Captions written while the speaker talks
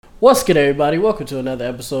What's good, everybody? Welcome to another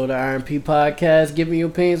episode of RMP Podcast, giving you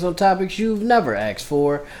opinions on topics you've never asked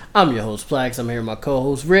for. I'm your host, Plax. I'm here with my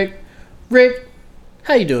co-host, Rick. Rick,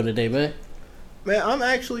 how you doing today, man? Man, I'm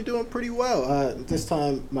actually doing pretty well. This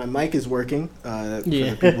time, my mic is working. For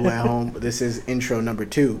the people at home, this is intro number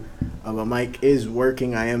 2. My mic is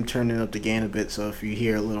working. I am turning up the gain a bit, so if you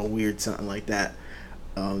hear a little weird something like that,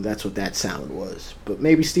 that's what that sound was. But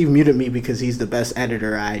maybe Steve muted me because he's the best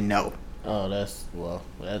editor I know. Oh,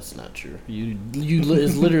 that's not true. You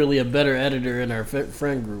is literally a better editor in our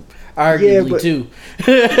friend group. Arguably two.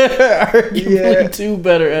 Arguably two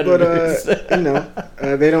better editors. But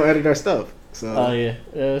they don't edit our stuff. So. Oh yeah,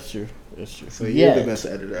 that's true. So you're the best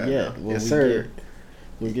editor I know. Well, yes, sir.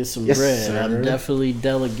 We get some bread. Sir. I'm definitely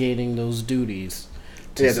delegating those duties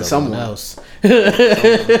to someone else.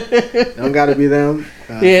 Don't gotta be them.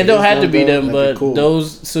 It don't have to be them, but cool.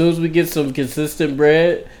 Those as soon as we get some consistent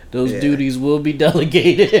bread, those duties will be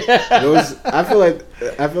delegated. I feel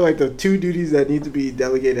like the two duties that need to be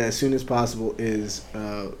delegated as soon as possible is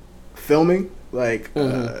filming, like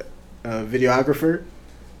a videographer,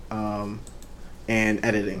 and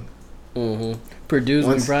editing. We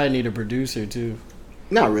probably need a producer too.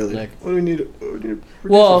 Not really. What do we need?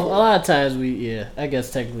 Well, a lot of times I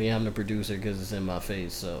guess technically I'm the producer because it's in my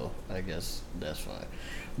face, so I guess that's fine.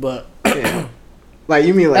 But like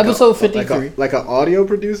you mean like episode 53, like an audio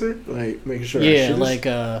producer, like making sure. Like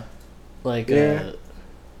a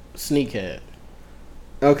sneakhead.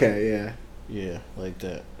 Okay, yeah, like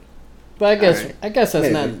that. But I guess that's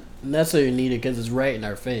not necessarily needed because it's right in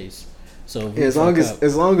our face. So as long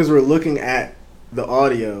as we're looking at the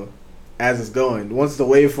audio as it's going, once the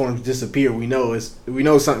waveforms disappear, we know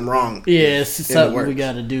something wrong. Yeah, it's something we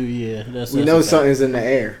got to do. Yeah, we know something's in the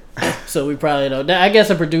air. So we probably don't. I guess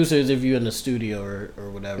a producer is if you're in the studio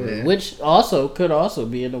or whatever, which could also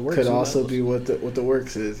be in the works. Could also be what the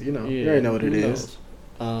works is. You already know what it is.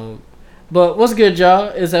 But what's good, y'all?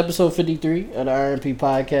 It's episode 53 of the RMP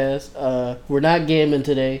Podcast. We're not gaming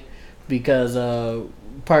today because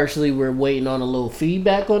partially we're waiting on a little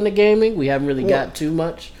feedback on the gaming. We haven't really got too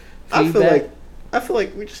much feedback. I feel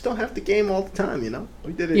like we just don't have to game all the time.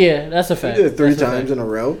 We did it. Yeah, that's a fact. We did it 3 times in a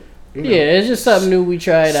row. Yeah, it's just something new we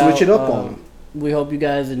tried out. Switch it up on them. We hope you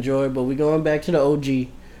guys enjoy, but we're going back to the OG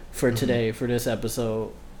for today, for this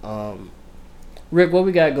episode. Rick, what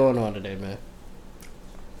we got going on today, man?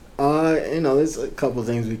 There's a couple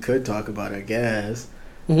things we could talk about, I guess.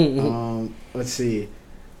 Let's see.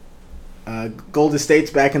 Golden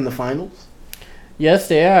State's back in the finals. Yes,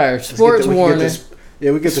 they are. Sports warning.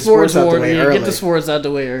 We get the sports out the way early. Get the sports out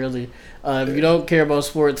the way early. If you don't care about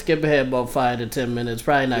sports, skip ahead about 5 to 10 minutes.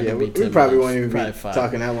 Probably not going to be 10 minutes. We probably won't even be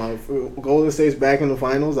talking that long. Golden State's back in the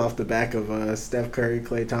finals off the back of Steph Curry,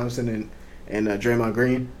 Klay Thompson, and Draymond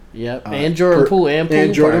Green. Yep, and Jordan Poole.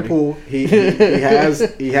 And Jordan Poole. He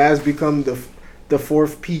has become the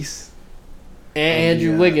fourth piece. And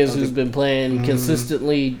Andrew Wiggins, who's been playing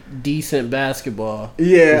consistently decent basketball.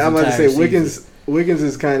 Yeah, I'm about to say Wiggins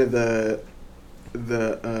is kind of the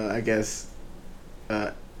I guess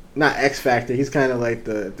not X factor. He's kind of like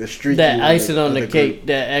the street. That icing on the cake, group.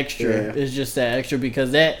 That extra is just that extra because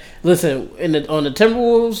on the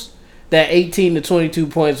Timberwolves, that 18 to 22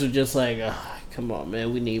 points was just like, come on,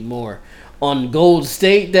 man, we need more. On Gold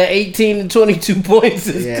State, that 18 to 22 points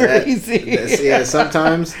is crazy.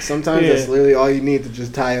 Sometimes that's literally all you need to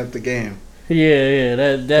just tie up the game.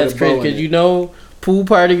 Yeah, that's crazy because Poole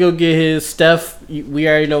party go get his. Steph, we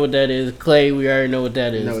already know what that is. Klay, we already know what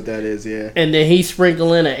that is. And then he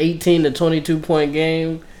sprinkle in an 18 to 22 point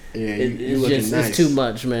game. Yeah, you looking nice. It's too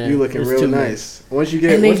much, man. You looking real nice.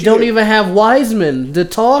 They don't even have Wiseman, the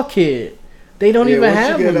tall kid. They don't even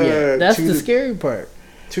have him yet. That's the scary part.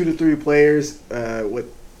 2 to 3 players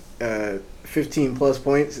with 15 plus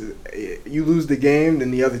points. You lose the game,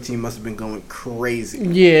 then the other team must have been going crazy.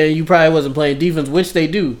 Yeah, you probably wasn't playing defense, which they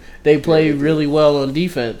do. They play really well on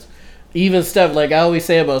defense. Even Steph, like I always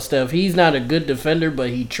say about Steph, he's not a good defender, but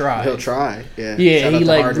he tries. He'll try. Yeah. Yeah, he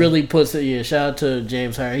really puts it. Yeah, shout out to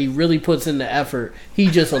James Harden. He really puts in the effort. He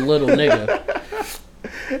just a little nigga.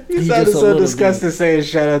 You sounded so disgusted saying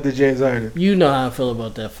shout out to James Harden. You know how I feel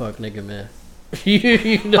about that fuck nigga, man.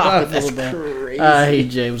 you know how I feel about crazy. I hate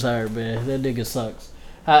James Harden, man. That nigga sucks.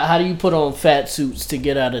 How do you put on fat suits to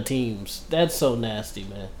get out of teams? That's so nasty,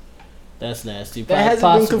 man. That's nasty. That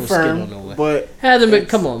hasn't been confirmed, but hasn't been.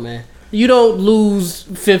 Come on, man. You don't lose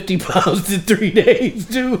 50 pounds in 3 days,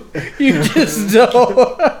 dude. You just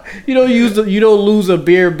don't. You don't lose a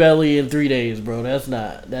beer belly in 3 days, bro.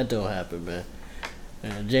 That don't happen, man.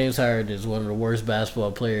 And James Harden is one of the worst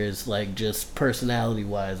basketball players, like just personality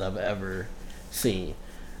wise, I've ever seen.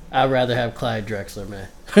 I'd rather have Clyde Drexler, man.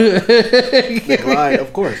 The Glide,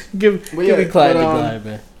 of course. Give me Clyde the Glide,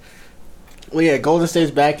 man. Well, yeah, Golden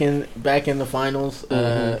State's back in the finals.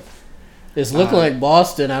 Mm-hmm. It's looking like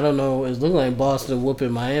Boston. I don't know. It's looking like Boston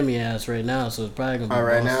whooping Miami ass right now, so it's probably gonna be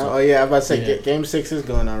right Boston. now. Oh yeah, I'm about to say Game 6 is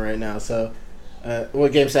going on right now. So,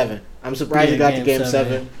 Game 7. I'm surprised it got to Game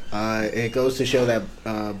 7. It goes to show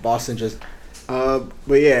that Boston just. But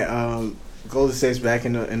yeah, Golden State's back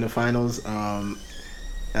in the finals.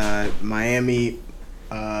 Miami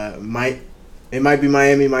might be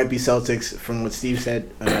Miami, might be Celtics. From what Steve said,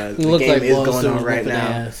 the game like is Boston going on right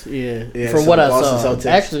now. Yeah. From so what I Boston saw, Celtics.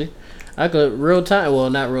 actually, I could real time. Well,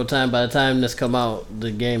 not real time. By the time this come out,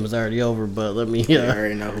 the game is already over. But let me. I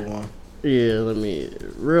already know who won. Yeah, let me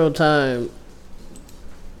real time.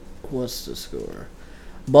 What's the score?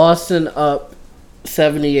 Boston up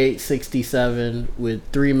 78-67 with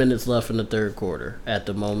 3 minutes left in the third quarter at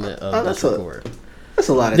the moment of this record. That's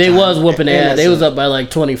a lot of They time. was whooping their ass. They was up by like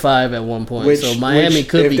 25 at one point. So Miami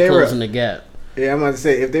could be closing the gap. Yeah, I'm about to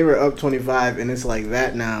say, if they were up 25 and it's like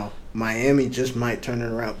that now, Miami just might turn it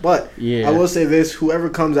around. But I will say this, whoever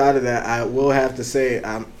comes out of that, I will have to say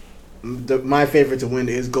my favorite to win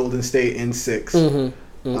is Golden State in 6.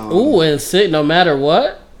 Mm-hmm. In 6, no matter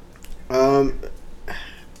what?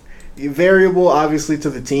 Variable, obviously, to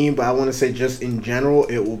the team, but I want to say just in general,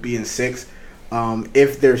 it will be in 6.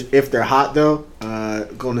 If they're hot though,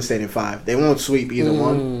 Golden State in 5. They won't sweep either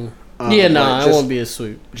one. It won't be a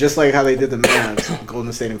sweep. Just like how they did the Mavs,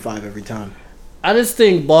 Golden State in 5 every time. I just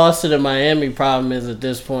think Boston and Miami problem is at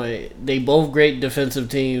this point, they both great defensive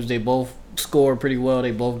teams. They both score pretty well.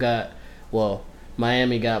 They both got,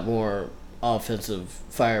 Miami got more offensive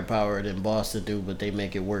firepower than Boston do, but they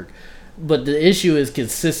make it work. But the issue is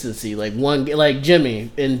consistency. Like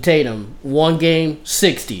Jimmy and Tatum, one game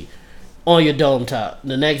 60 on your dome top.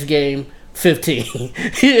 The next game 15.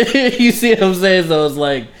 You see what I'm saying? So it's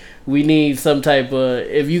like we need some type of.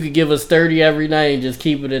 If you could give us 30 every night and just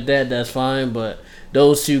keep it at that, that's fine. But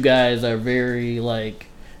those two guys are very like.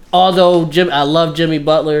 Although I love Jimmy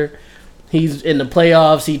Butler. He's in the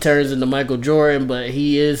playoffs. He turns into Michael Jordan, but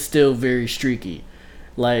he is still very streaky.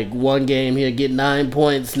 Like one game he'll get 9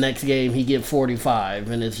 points, next game he get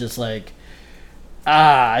 45, and it's just like,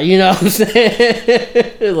 you know what I'm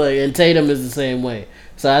saying? Like, and Tatum is the same way.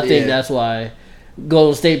 So I think that's why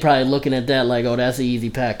Golden State probably looking at that like, oh, that's an easy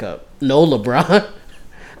pack up. No LeBron,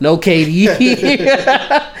 no KD,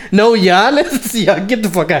 no Giannis. Y'all get the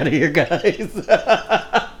fuck out of here, guys.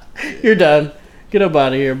 You're done. Get up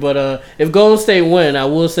out of here. But if Golden State win, I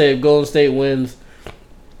will say if Golden State wins,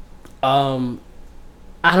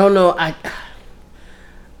 I don't know.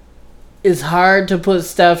 It's hard to put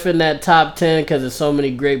Steph in that top 10 because there's so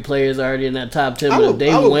many great players already in that top 10. But if they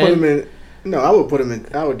win, I would put him in.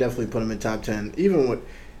 I would definitely put him in top 10.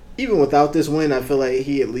 Even without this win, I feel like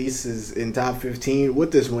he at least is in top 15.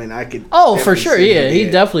 With this win, I could. Oh, for sure, yeah, he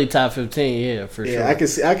definitely top 15. Yeah, for sure. Yeah, I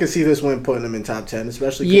can see this win putting him in top 10,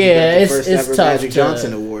 especially because he got the first ever Magic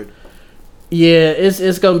Johnson award. Yeah,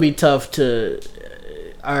 it's gonna be tough to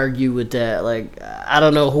argue with that. Like, I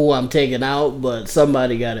don't know who I'm taking out, but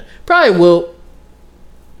somebody got it. Probably Wilt.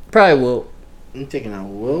 I'm taking out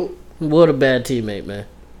Wilt. Wilt a bad teammate, man,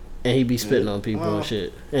 and he be spitting on people and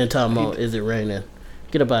shit and talking about is it raining?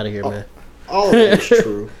 Get up out of here, man. All of that's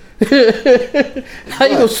true. How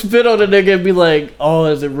you gonna spit on a nigga and be like, oh,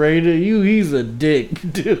 is it raining? He's a dick,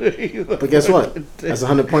 dude. But guess what? That's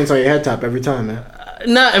 100 points on your head top every time, man.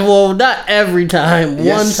 Not every time.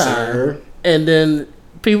 Yes, one time. Sir. And then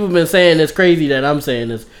people have been saying it's crazy that I'm saying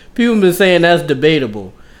this. People have been saying that's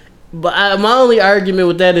debatable. But my only argument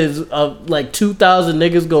with that is like 2,000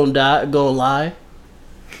 niggas gonna lie.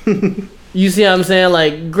 You see what I'm saying?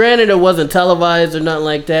 Like, granted, it wasn't televised or nothing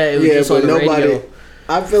like that. It was just on the radio.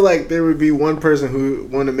 I feel like there would be one person who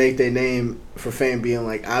want to make their name for fame being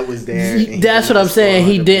like, I was there. That's what I'm saying.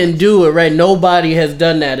 He didn't do it, right? Nobody has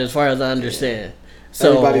done that as far as I understand.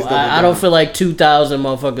 So I don't feel like 2,000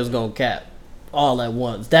 motherfuckers gonna cap all at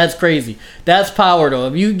once. That's crazy. That's power, though.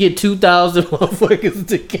 If you get 2,000 motherfuckers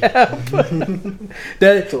to cap,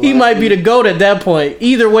 that he might be the GOAT at that point.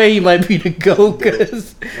 Either way, he might be the GOAT.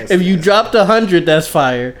 Because if you dropped 100, that's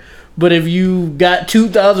fire. But if you got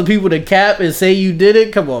 2,000 people to cap and say you did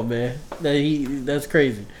it, come on, man. That's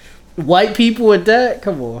crazy. White people at that,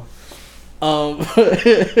 come on.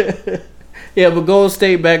 Yeah, but Golden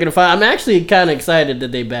State back in the fight. I'm actually kind of excited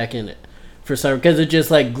that they back in it for some, because it's just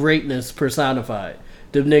like greatness personified.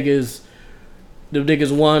 Them niggas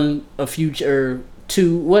won a future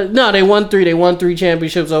two. What? No, they won 3. They won 3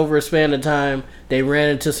 championships over a span of time. They ran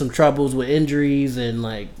into some troubles with injuries and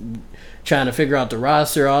like trying to figure out the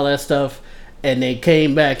roster, all that stuff. and they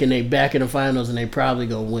came back and they back in the finals and they probably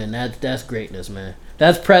gonna win. That's greatness, man.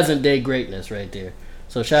 That's present day greatness right there.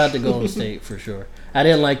 So shout out to Golden State for sure. I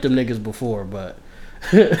didn't like them niggas before, but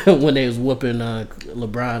when they was whooping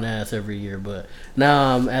LeBron ass every year, but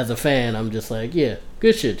now as a fan, I'm just like, yeah,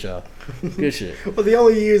 good shit, y'all. Good shit. Well, the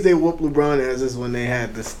only years they whooped LeBron ass is when they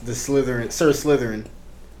had the Slytherin, Sir Slytherin.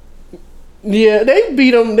 Yeah, they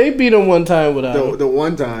beat him. They beat him one time without the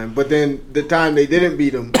one time, but then the time they didn't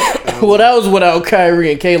beat him. Well, that was without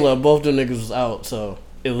Kyrie and Caleb. Both the niggas was out, so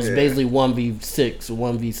it was basically 1v6,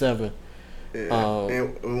 1v7. Yeah.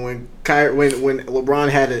 And when LeBron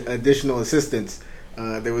had additional assistants,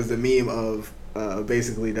 there was the meme of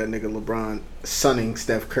basically that nigga LeBron sonning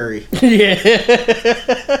Steph Curry. Yeah,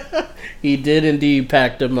 he did indeed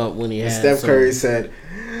pack them up when he had. Steph Curry said,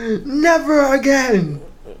 "Never again."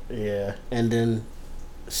 Yeah, and then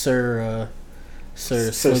Sir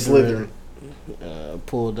Slytherin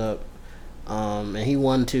pulled up, and he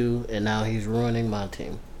won 2, and now he's ruining my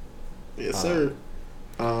team. Yes, sir.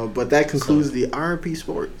 But that concludes the R&P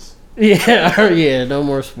Sports. Yeah, no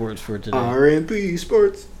more sports for today. R&P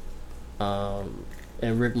Sports.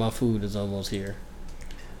 And Rick, my food is almost here.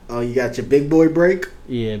 Oh, you got your big boy break?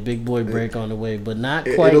 Yeah, big boy break on the way, but not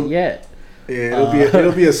quite yet. Yeah,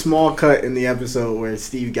 it'll be a small cut in the episode where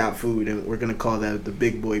Steve got food, and we're gonna call that the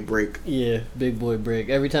big boy break. Yeah, big boy break.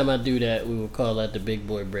 Every time I do that, we will call that the big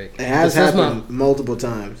boy break. It has happened multiple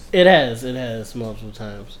times. It has multiple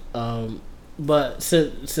times. But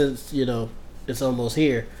since you know it's almost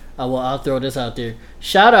here, I'll throw this out there.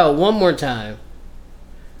 Shout out one more time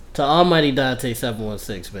to Almighty Dante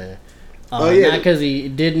 716, man. Not because he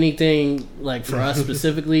did anything like for us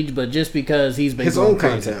specifically, but just because he's been his own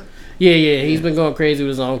content. Yeah, he's been going crazy with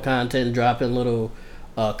his own content, dropping little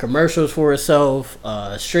commercials for himself,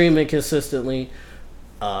 streaming consistently.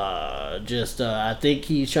 I think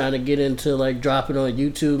he's trying to get into like dropping on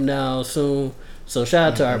YouTube now soon. So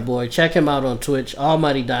shout out to our boy. Check him out on Twitch,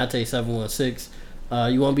 Almighty Dante 716.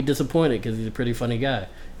 You won't be disappointed because he's a pretty funny guy,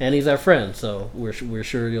 and he's our friend. So we're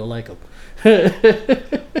sure you'll like him.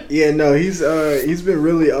 Yeah, no, he's been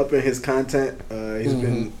really up in his content.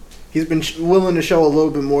 He's been willing to show a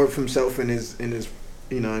little bit more of himself in his in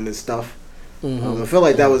his stuff. I feel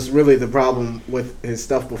like that was really the problem with his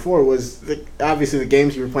stuff before was obviously the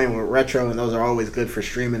games you were playing were retro, and those are always good for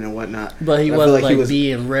streaming and whatnot. But he wasn't like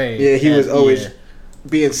being Ray. Yeah, he was always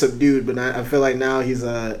being subdued. But I feel like now he's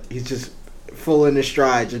just full in his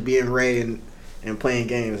stride, just being Ray and playing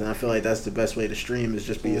games. And I feel like that's the best way to stream is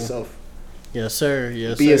just be yourself. Yes, sir.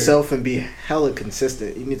 Be yourself and be hella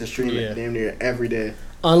consistent. You need to stream it damn near every day.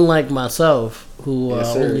 Unlike myself, who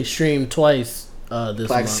only streamed twice this Plax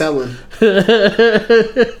month. selling.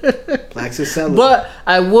 Plax is selling. But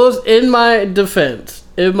I was, in my defense,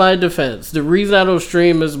 the reason I don't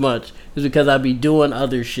stream as much is because I be doing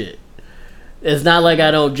other shit. It's not like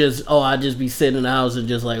I don't I just be sitting in the house and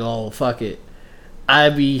just like, oh, fuck it.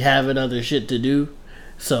 I be having other shit to do.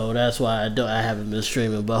 So that's why I haven't been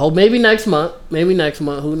streaming. But maybe next month,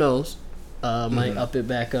 who knows? Might up it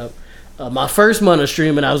back up. My first month of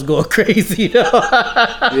streaming, I was going crazy though.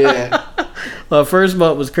 Yeah. My first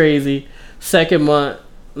month was crazy. Second month,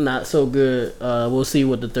 not so good. We'll see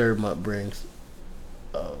what the third month brings.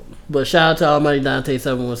 But shout out to Almighty Dante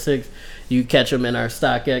 716. You catch him in our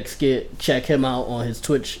StockX skit. Check him out on his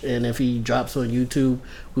Twitch, and if he drops on YouTube,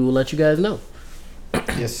 we will let you guys know.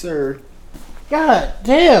 Yes, sir. God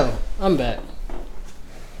damn, I'm back.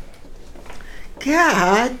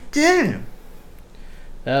 God damn.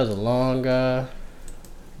 That was a long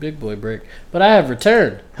big boy break. But I have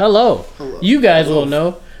returned. Hello. You guys will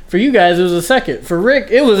know. For you guys, it was a second. For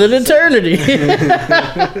Rick, it was an eternity.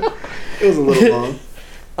 It was a little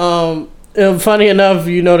long. Funny enough,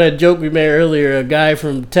 you know that joke we made earlier, a guy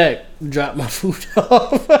from tech dropped my food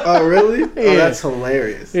off. Oh, really? Yeah. Oh, that's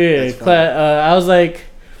hilarious. Yeah. I was like,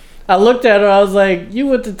 I looked at him, I was like, you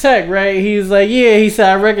went to tech, right? He was like, yeah. He said,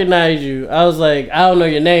 I recognize you. I was like, I don't know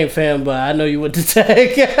your name, fam, but I know you went to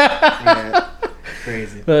tech. Yeah.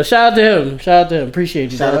 Crazy. Shout out to him.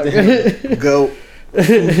 Appreciate you. Shout out to him. Go.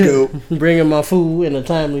 Bringing my food in a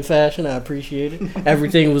timely fashion. I appreciate it.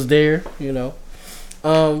 Everything was there, you know.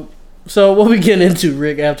 So what we getting into,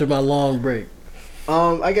 Rick, after my long break?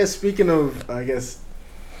 I guess speaking of, I guess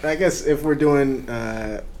if we're doing,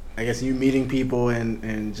 you meeting people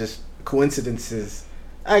and just coincidences,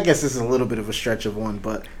 I guess this is a little bit of a stretch of one,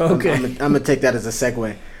 but okay. I'm gonna take that as a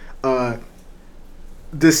segue.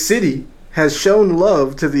 The city has shown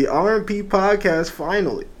love to the R&P podcast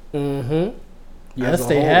finally. Mm-hmm. Yes,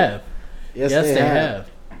 they have. Yes, they have.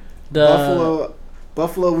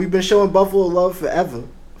 Buffalo, we've been showing Buffalo love forever.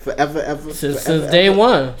 forever, ever. Since day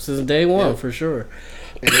one. Since day one, for sure.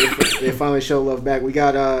 And they finally show love back. We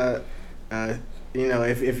got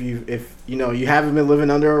if you haven't been living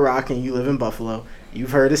under a rock and you live in Buffalo,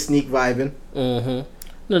 you've heard of Sneak Vibin'. Mm-hmm.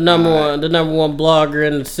 The number one blogger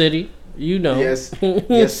in the city. You know. Yes,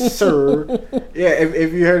 yes, sir. Yeah,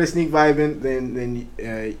 if you heard of Sneak Vibin', then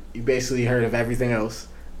you basically heard of everything else.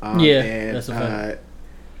 And, that's a fact.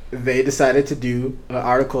 They decided to do an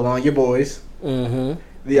article on your boys,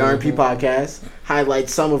 the R&P podcast, highlight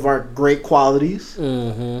some of our great qualities,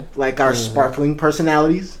 like our sparkling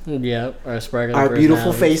personalities. Yeah, our sparkling our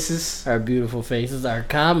beautiful faces. Our beautiful faces, our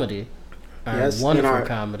comedy. Our wonderful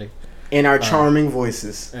comedy. And our charming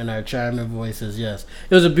voices. And our charming voices, yes.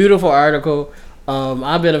 It was a beautiful article.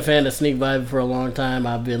 I've been a fan of Sneak Vibe for a long time.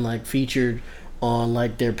 I've been featured on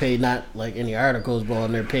their page, not any articles, but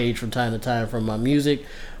on their page from time to time from my music.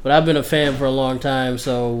 But I've been a fan for a long time,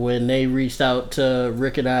 so when they reached out to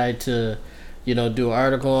Rick and I to, do an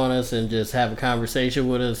article on us and just have a conversation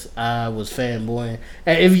with us, I was fanboying.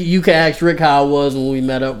 And if you can ask Rick how I was when we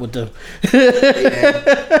met up with them.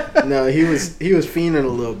 No, he was fiending a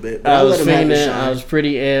little bit. I was fiending. I was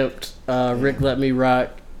pretty amped. Rick let me rock.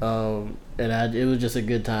 And it was just a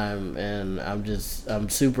good time, and I'm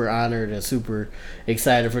super honored and super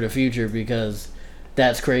excited for the future because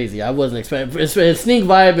that's crazy. I wasn't expecting. Sneak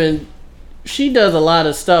Vibin', she does a lot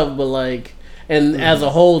of stuff, but as a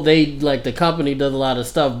whole, they the company does a lot of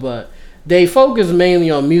stuff, but they focus mainly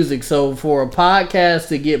on music. So for a podcast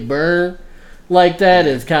to get burned like that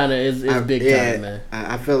is kind of is big time, man.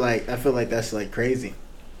 I feel like that's crazy.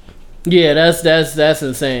 Yeah, that's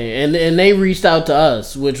insane. And they reached out to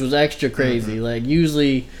us, which was extra crazy.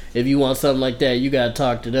 Usually if you want something like that, you gotta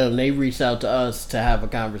talk to them. They reached out to us to have a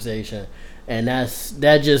conversation. And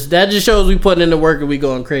that just shows we putting in the work and we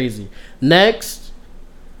going crazy. Next,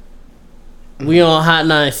 we on Hot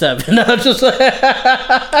 97. No, just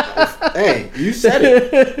hey, you said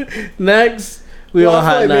it. Next, we on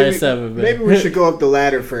Hot 97. Maybe we should go up the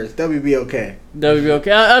ladder first. WBOK.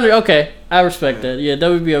 WBOK. Okay, I respect that. Yeah,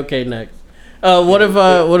 WBOK next. What if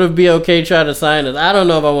BOK try to sign us? I don't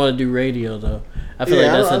know if I want to do radio though. I feel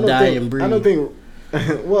like that's a dying breed. I don't think.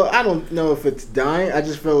 Well, I don't know if it's dying. I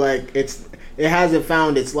just feel like it hasn't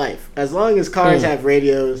found its life. As long as cars have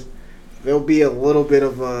radios, there'll be a little bit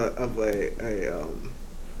of a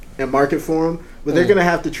market for them. But they're gonna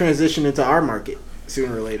have to transition into our market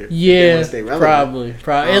sooner or later. Yeah, probably.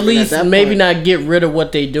 At least maybe not get rid of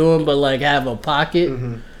what they doing, but have a pocket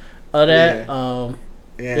of that.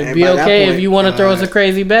 Yeah, it'd be okay if you want to throw us a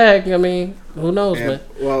crazy bag. I mean, who knows, man?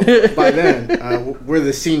 Well, by then, we're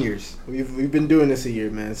the seniors. We've been doing this a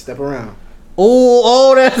year, man. Step around.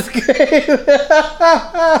 Oh, that's crazy.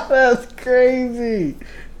 That's crazy.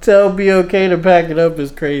 Tell BOK to pack it up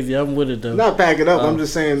is crazy. I'm with it, though. Not pack it up. I'm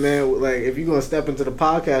just saying, man, if you're going to step into the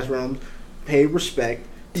podcast realm, pay respect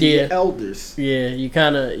to your elders. Yeah, you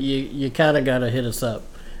kind of got to hit us up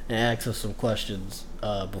and ask us some questions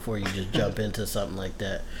before you just jump into something like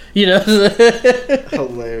that.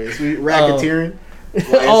 Hilarious. Racketeering.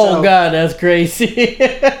 Oh, God, that's crazy.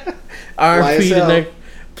 R&P the next.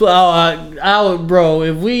 Bro,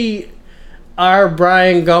 if our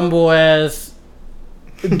Brian Gumbo ass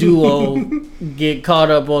duo get caught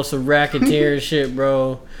up on some racketeering shit,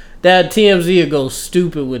 bro, that TMZ will go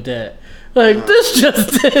stupid with that. This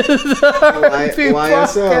just is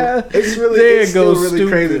YSL. It's still really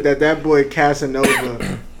crazy that boy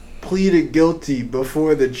Casanova pleaded guilty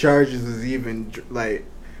before the charges was even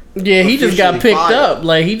Yeah, he just got picked up.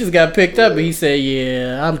 He just got picked up, and he said,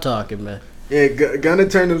 "Yeah, I'm talking, man." Yeah, Gunna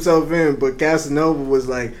turned himself in, but Casanova was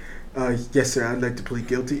like, "Yes, sir, I'd like to plead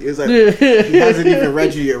guilty." It's like he hasn't even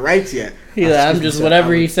read you your rights yet. He's like, "I'm just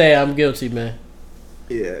whatever he say, I'm guilty, man."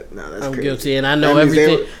 Yeah, no, that's I'm crazy. guilty, and I know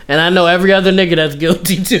everything, and I know every other nigga that's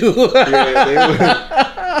guilty too.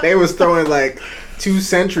 Yeah, they was throwing 2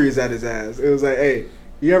 centuries at his ass. It was like, hey,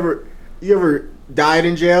 you ever died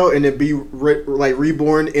in jail and then be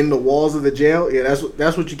reborn in the walls of the jail? Yeah,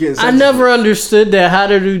 that's what you get. I never understood that. How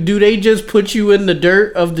do they just put you in the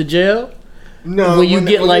dirt of the jail? No, when you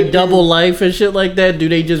get double life and shit like that, do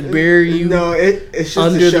they just bury you? No, it's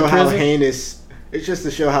just to show how heinous. It's just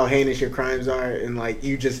to show how heinous your crimes are, and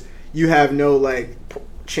you have no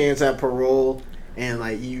chance at parole,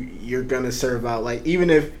 and you're gonna serve out. Even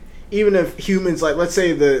if humans, let's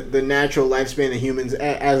say the natural lifespan of humans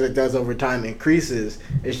as it does over time increases,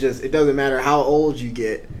 it doesn't matter how old you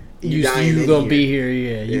get, you're gonna be here.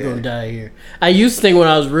 Yeah, you're gonna die here. I used to think when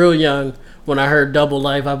I was real young, when I heard double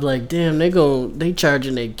life, I'd be like, damn, they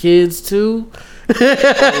charging their kids too.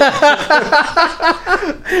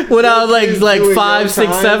 When I was like 5,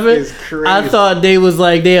 6, 7, I thought they was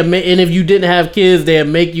like and if you didn't have kids, they'd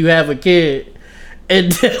make you have a kid.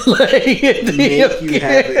 And then, make you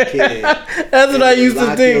have a kid. That's what I used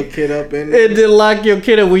to think. Your kid up in it. And then lock your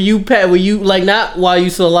kid up when you like not while you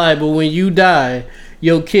still alive, but when you die,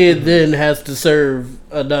 your kid then has to serve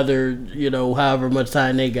another, however much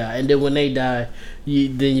time they got, and then when they die,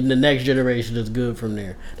 then the next generation is good from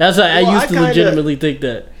there. That's why I used to legitimately think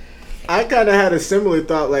that. I kind of had a similar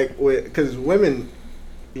thought, because women,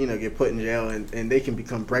 get put in jail and they can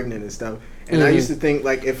become pregnant and stuff. And I used to think,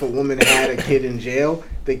 if a woman had a kid in jail,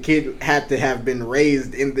 the kid had to have been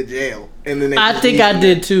raised in the jail. And then I think I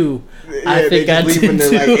did too. Yeah, I think I did too.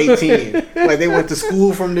 They're 18. They went to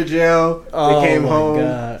school from the jail. They came home.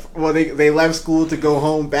 God. Well, they left school to go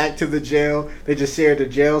home back to the jail. They just shared the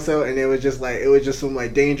jail cell, and it was just some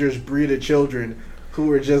dangerous breed of children who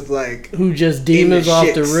were just who just demons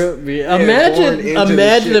off the rip. Yeah,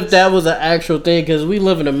 imagine if that was an actual thing, because we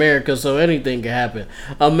live in America, so anything can happen.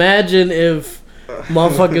 Imagine if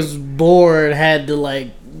motherfuckers born had to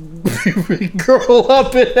grow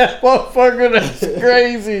up in that motherfucker. That's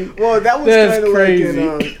crazy. Well, that was kind of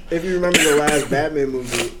crazy. If you remember the last Batman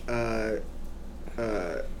movie,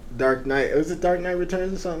 Dark Knight. Was it Dark Knight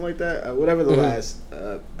Returns or something like that? Whatever the last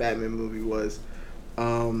Batman movie was.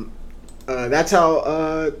 That's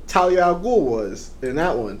how Talia al Ghul was in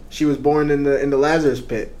that one. She was born in the Lazarus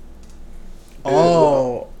pit.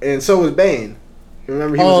 And so was Bane.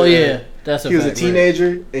 Remember? He was a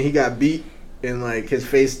teenager and he got beat and his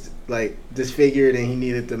face disfigured and he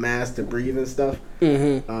needed the mask to breathe and stuff.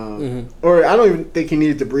 Or I don't even think he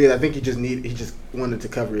needed to breathe. I think he just wanted to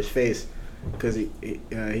cover his face because he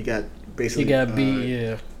got basically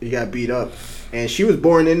beat. He got beat up, and she was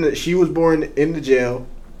born in the jail.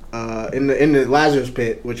 In the Lazarus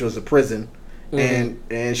pit, which was a prison,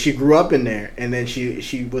 and she grew up in there, and then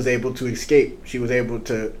she was able to escape. She was able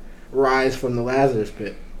to rise from the Lazarus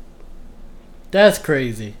pit. That's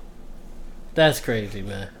crazy. That's crazy,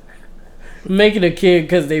 man. Making a kid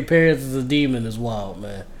because their parents is a demon is wild,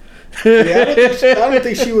 man. I don't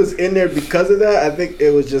think she was in there because of that. I think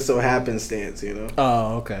it was just so happenstance,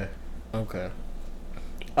 Oh, okay.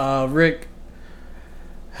 Rick.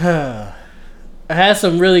 I had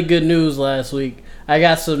some really good news last week. I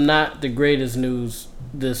got some not the greatest news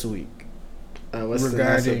this week. What's the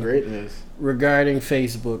not so great news? Regarding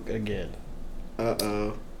Facebook again.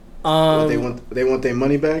 They want their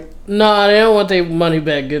money back? No, they don't want their money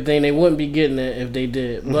back. Good thing they wouldn't be getting it if they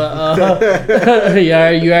did. But you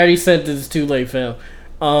already sent this. Too late, fam.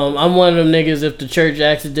 I'm one of them niggas. If the church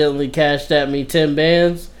accidentally cashed at me 10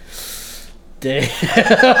 bands, damn.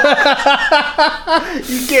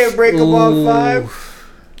 You can't break them off 5.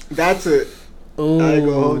 That's it. I ain't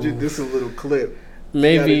gonna hold you. This is a little clip.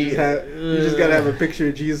 Maybe you just gotta have a picture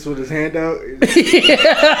of Jesus with his hand out. Yeah,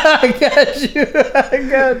 I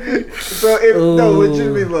got you. So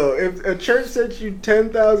legitimately low. If a church sent you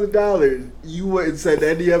 $10,000, you wouldn't send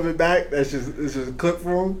any of it back. It's just a clip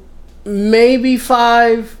for him. Maybe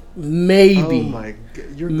 5. Maybe. Oh my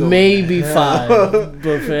God, you're going maybe 5.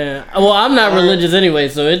 But man, well, I'm not religious anyway,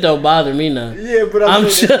 so it don't bother me none. Yeah, but I'm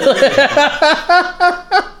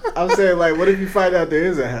saying, what if you find out there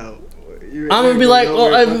is a hell? I'm gonna be like,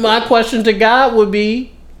 my question to God would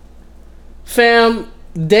be, fam,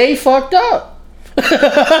 they fucked up.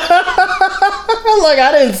 I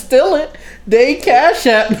didn't steal it. They cash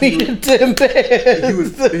at me the 10 bands. He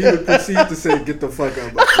would proceed to say, "Get the fuck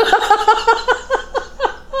out."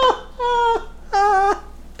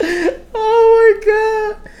 Oh my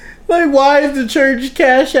God! Why is the church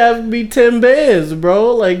cash at me 10 bands,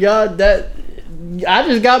 bro? Y'all, I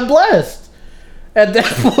just got blessed. At that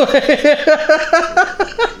point,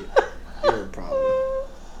 you're a problem.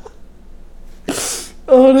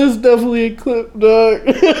 Oh, that's definitely a clip, dog.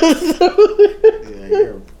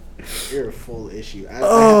 Yeah, you're a full issue. I have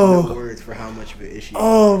no words for how much of an issue.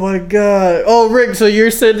 Oh my God. Oh, Rick, so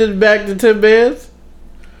you're sending back the 10 bands?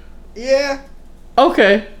 Yeah.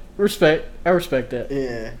 Okay. Respect. I respect that.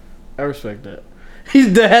 Yeah. I respect that.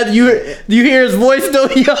 He's dead. Do you hear his voice though,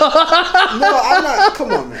 y'all? No, I'm not.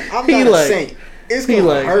 Come on, man. I'm not a saint. It's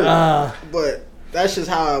gonna hurt, but that's just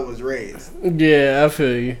how I was raised. Yeah, I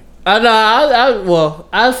feel you. I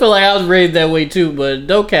feel like I was raised that way too, but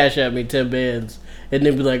don't cash at me 10 bands and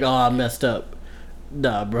then be like, oh, I messed up.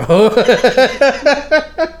 Nah, bro.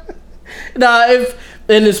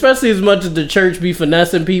 And especially as much as the church be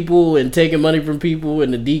finessing people and taking money from people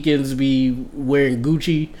and the deacons be wearing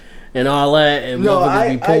Gucci and all that and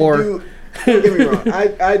motherfuckers be poor. Don't get me wrong.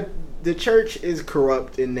 The church is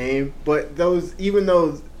corrupt in name, but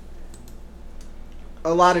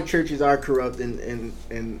a lot of churches are corrupt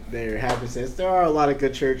in their happenstance. There are a lot of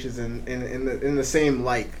good churches in the same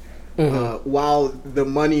like. While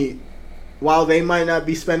they might not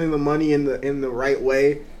be spending the money in the right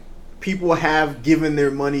way, people have given their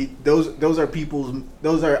money. Those are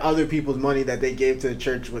other people's money that they gave to the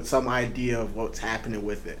church with some idea of what's happening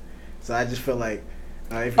with it. So I just feel like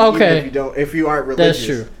if you aren't religious, that's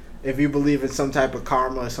true. If you believe in some type of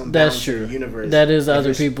karma or some balance in the universe, that is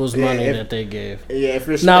other people's money that they gave. Yeah, if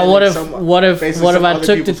you're now, what if I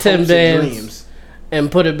took the 10 bands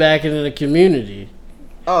and put it back into the community?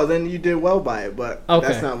 Oh, then you did well by it, but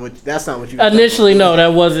that's not what you initially. No,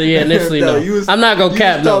 that wasn't. Yeah, initially no. I'm not gonna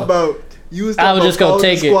cap. No, you was talking about calling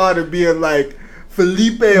the squad and being like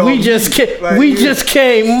Felipe. We just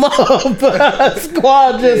came up.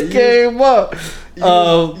 Squad just came up.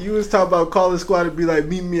 You was talking about calling the squad and be like,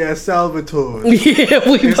 meet me at Salvatore. Yeah,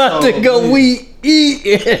 we about to go. We eat.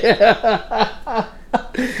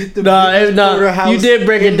 No, you did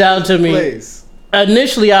break it down to me. Place.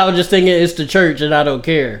 Initially, I was just thinking it's the church and I don't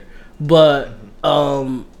care. But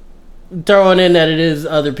throwing in that it is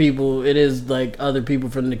other people, it is like other people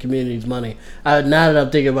from the community's money. Now that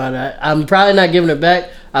I'm thinking about it, I'm probably not giving it back.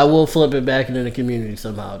 I will flip it back into the community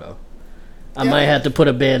somehow, though. I might have to put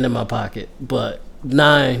a band in my pocket, but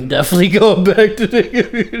 9 definitely going back to the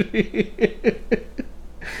community.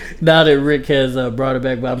 Now that Rick has brought it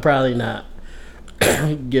back, but I'm probably not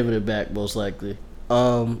giving it back, most likely.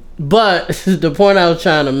 But the point I was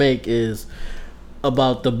trying to make is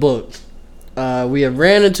about the book. We have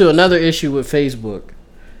ran into another issue with Facebook.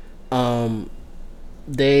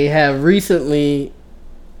 They have recently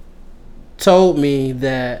told me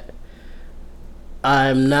that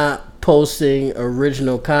I'm not posting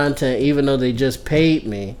original content, even though they just paid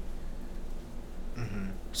me.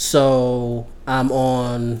 So I'm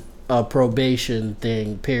on a probation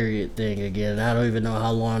period thing again. I don't even know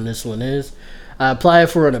how long this one is. I applied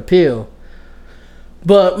for an appeal.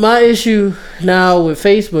 But my issue now with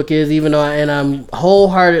Facebook is, even though I'm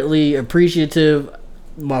wholeheartedly appreciative,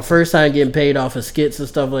 my first time getting paid off of skits and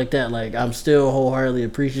stuff like that, like I'm still wholeheartedly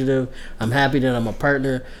appreciative. I'm happy that I'm a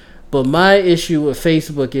partner. But my issue with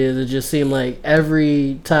Facebook is it just seemed like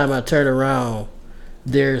every time I turn around,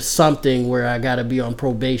 there's something where I got to be on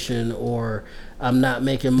probation or I'm not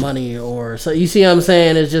making money, or so you see what I'm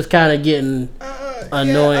saying? It's just kind of getting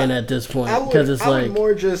annoying at this point because it's like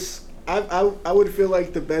more just I would feel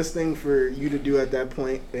like the best thing for you to do at that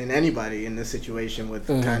point, and anybody in this situation with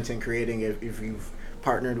content creating, if you've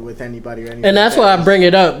partnered with anybody or anything, and that's why I bring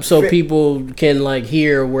it up so people can like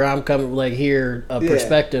hear where I'm coming, like hear a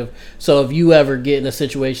perspective. So if you ever get in a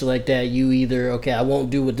situation like that, you either I won't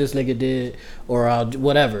do what this nigga did, or I'll do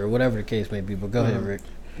whatever the case may be. But go ahead, Rick.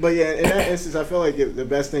 But yeah, in that instance, I feel like the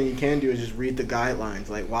best thing you can do is just read the guidelines.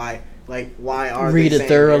 Like why are read they it saying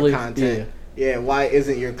thoroughly? Your content? Yeah, why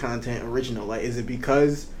isn't your content original? Like, is it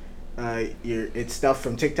because it's stuff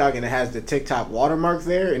from TikTok and it has the TikTok watermark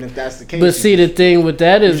there? And if that's the case, but see, the thing with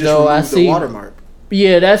that is though, I see the watermark.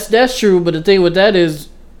 Yeah, that's true. But the thing with that is,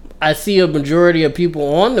 I see a majority of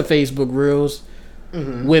people on the Facebook Reels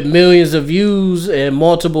with millions of views and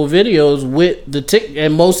multiple videos with the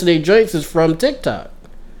and most of their joints is from TikTok.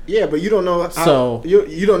 Yeah, but you don't know how,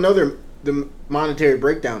 you don't know the monetary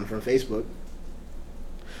breakdown from Facebook.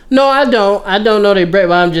 No, I don't. I don't know they break,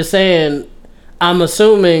 but I'm just saying. I'm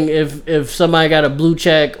assuming if somebody got a blue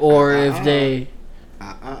check or if they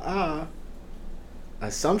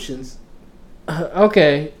assumptions.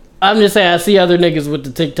 Okay, I'm just saying I see other niggas with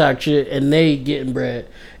the TikTok shit and they getting bread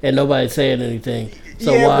and nobody's saying anything.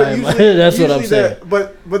 So why? That's what I'm saying.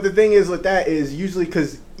 But the thing is with that is usually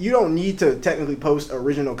because you don't need to technically post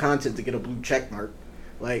original content to get a blue check mark.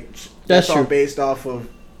 Like that's all based off of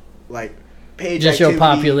like page just activity, your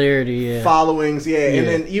popularity, followings, and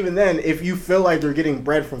then even then, if you feel like they're getting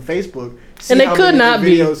bread from Facebook, and they could not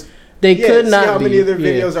be. They could not be. See how many of their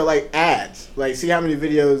videos are like ads. Like, see how many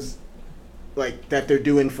videos like that they're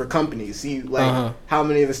doing for companies. See like how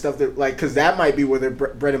many of the stuff that like because that might be where their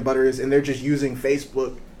bread and butter is, and they're just using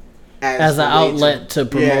Facebook as an outlet to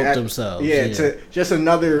promote themselves. To just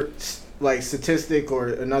another like statistic or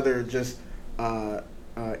another just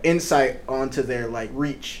insight onto their like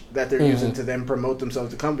reach that they're using to then promote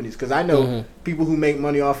themselves to companies. Because I know people who make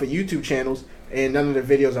money off of YouTube channels and none of their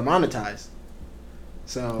videos are monetized.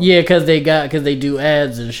 So because they do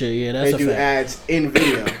ads and shit. Yeah, that's a fact. They do ads in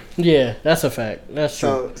video. Yeah, that's a fact. That's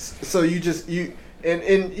true. So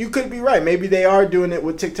and you could be right. Maybe they are doing it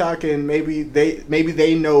with TikTok, and maybe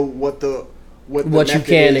they know what you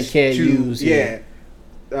can and can't use.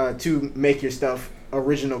 To make your stuff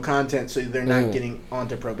original content, so they're not getting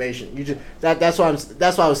onto probation. You just that's why I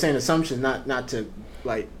was saying assumption, not to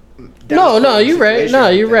like. No, you're right. No,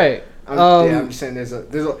 you're right. I'm just saying there's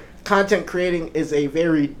a content creating is a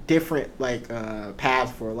very different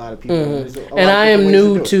path for a lot of people. Mm-hmm. And I am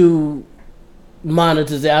new to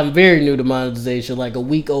monetization. I'm very new to monetization, like a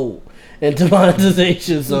week old into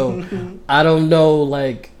monetization. So I don't know,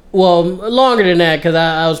 longer than that because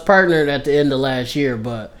I was partnered at the end of last year.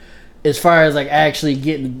 But as far as actually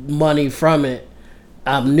getting money from it,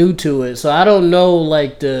 I'm new to it. So I don't know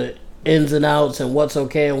the ins and outs and what's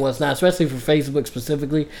okay and what's not, especially for Facebook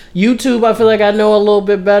specifically. YouTube, I feel like I know a little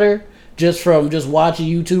bit better just from watching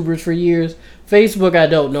YouTubers for years. Facebook, I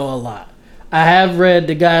don't know a lot. I have read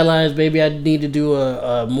the guidelines. Maybe I need to do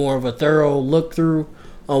a more of a thorough look through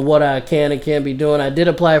on what I can and can't be doing. I did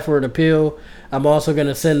apply for an appeal. I'm also going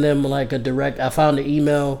to send them I found an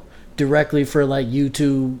email directly for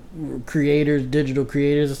YouTube creators, digital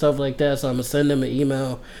creators and stuff like that. So I'm gonna send them an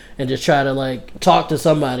email and just try to talk to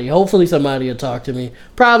somebody. Hopefully somebody will talk to me.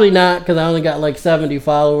 Probably not because I only got 70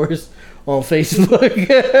 followers on Facebook.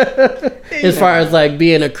 As far as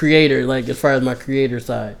being a creator, as far as my creator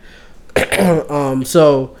side.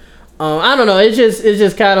 So I don't know. It's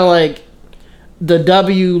just kind of the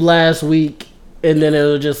W last week, and then it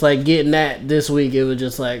was just getting that this week. It was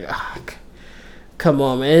just come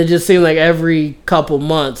on, man. It just seemed like every couple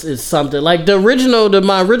months is something. My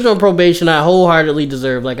original probation, I wholeheartedly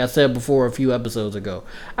deserved. Like I said before a few episodes ago.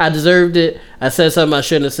 I deserved it. I said something I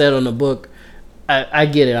shouldn't have said on the book. I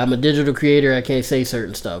get it. I'm a digital creator. I can't say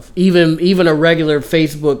certain stuff. Even a regular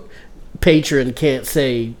Facebook patron can't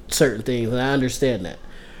say certain things, and I understand that.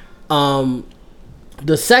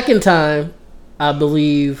 The second time, I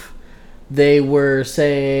believe they were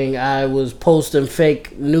saying I was posting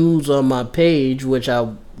fake news on my page, which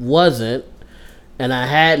I wasn't, and I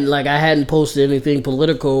hadn't posted anything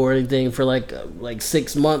political or anything for like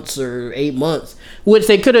 6 months or 8 months, which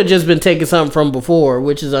they could have just been taking something from before,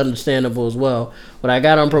 which is understandable as well. But I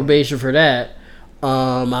got on probation for that.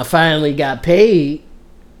 I finally got paid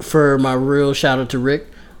for my reel. Shout out to Rick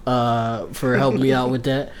for helping me out with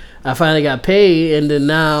that. I finally got paid, and then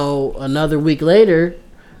now another week later,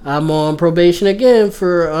 I'm on probation again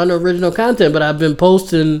for unoriginal content, but I've been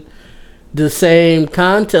posting the same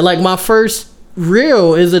content. My first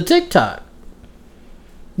reel is a TikTok.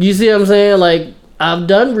 You see what I'm saying? I've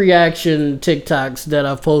done reaction TikToks that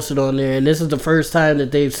I've posted on there, and this is the first time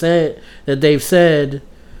that they've said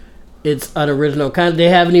it's unoriginal content. They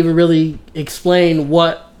haven't even really explained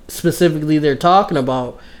what specifically they're talking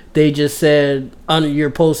about. They just said you're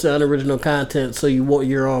posting unoriginal content, so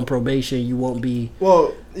you're on probation. You won't be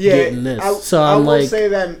getting this. I will say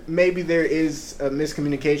that maybe there is a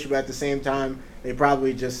miscommunication, but at the same time, they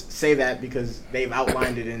probably just say that because they've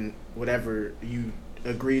outlined it in whatever you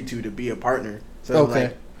agreed to be a partner. So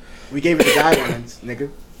we gave it the guidelines, nigga.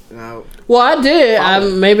 Now, well, I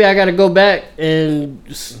did. Maybe I got to go back and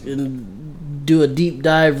do a deep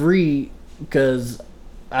dive read because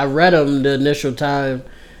I read them the initial time.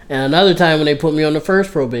 And another time when they put me on the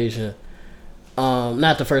first probation.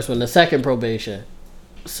 Not the first one, the second probation.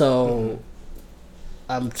 So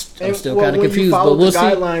I'm still kind of confused, but we'll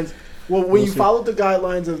see. When you followed the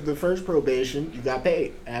guidelines of the first probation, you got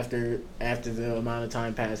paid after the amount of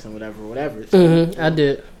time passed and whatever. So, I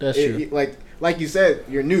did. That's true. Like you said,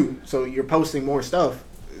 you're new, so you're posting more stuff.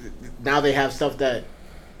 Now they have stuff that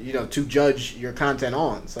to judge your content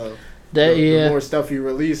on. So the more stuff you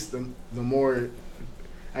release, the more,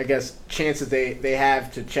 I guess, chances they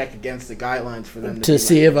have to check against the guidelines for them to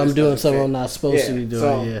see if I'm doing something I'm not supposed to be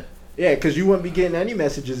doing. Yeah, because you wouldn't be getting any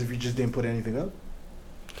messages if you just didn't put anything up.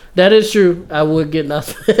 That is true. I would get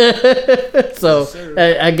nothing. So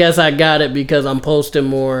I guess I got it because I'm posting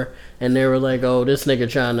more, and they were like, "Oh, this nigga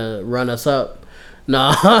trying to run us up."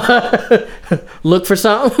 Nah, look for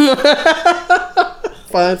something.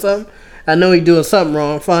 Find something. I know he doing something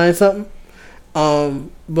wrong. Find something.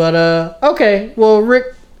 But okay. Well,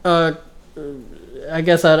 Rick, I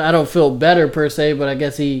guess I don't feel better per se, but I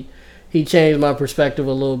guess he changed my perspective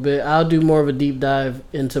a little bit. I'll do more of a deep dive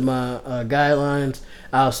into my guidelines.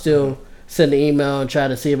 I'll still send an email and try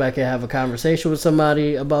to see if I can have a conversation with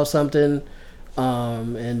somebody about something,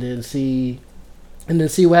 and then see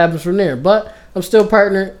what happens from there. But I'm still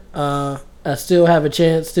partnered. I still have a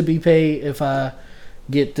chance to be paid if I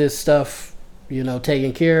get this stuff,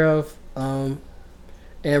 taken care of. And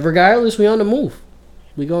regardless, we on the move.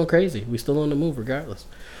 We going crazy. We still on the move regardless.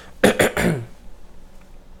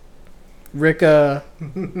 Rick,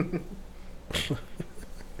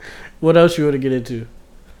 what else you want to get into?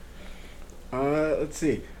 Let's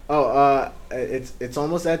see. It's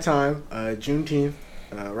almost that time. Juneteenth,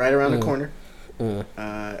 right around the corner.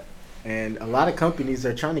 And a lot of companies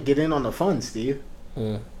are trying to get in on the fun, Steve.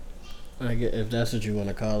 I get if that's what you want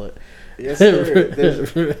to call it. Yes, sir.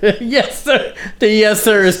 Yes, sir. The yes,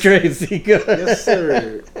 sir is crazy. Yes,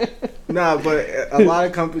 sir. Nah, but a lot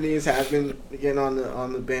of companies have been getting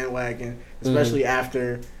on the bandwagon, especially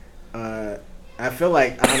after. I feel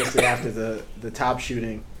like honestly after the top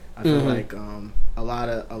shooting, I feel like a lot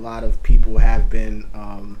of people have been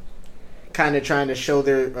kind of trying to show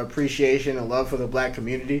their appreciation and love for the black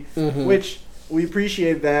community, which we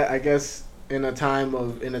appreciate that. I guess in a time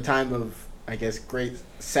of I guess great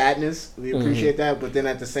sadness, we appreciate that. But then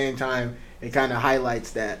at the same time, it kind of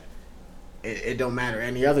highlights that it don't matter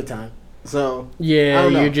any other time. So yeah,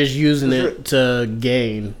 you're just using it to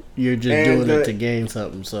gain. You're just doing it to gain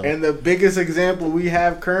something. So and the biggest example we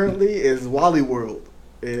have currently is Wally World.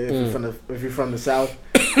 If you're from the South,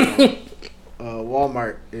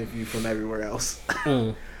 Walmart. If you're from everywhere else,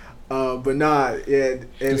 but nah, yeah.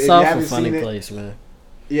 The South is a funny place, man.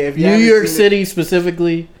 Yeah, if New York City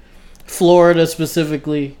specifically, Florida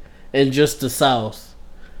specifically, and just the South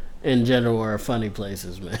in general are funny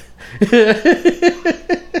places, man.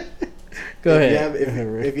 Go ahead.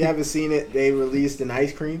 If you haven't seen it, they released an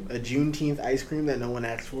ice cream, a Juneteenth ice cream that no one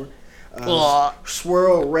asked for.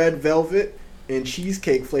 Swirl red velvet and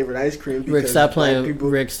cheesecake flavored ice cream. Rick, stop playing.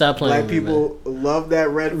 Rick, stop playing. Black people love that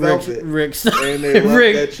red velvet. Rick, stop. And they love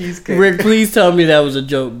that cheesecake. Rick, please tell me that was a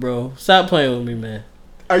joke, bro. Stop playing with me, man.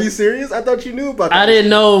 Are you serious? I thought you knew about that. I didn't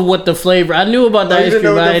know what the flavor. I knew about the ice cream,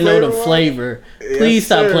 but I didn't know the flavor. Please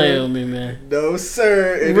stop playing with me, man. No,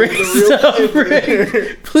 sir. Rick,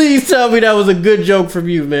 Rick, please tell me that was a good joke from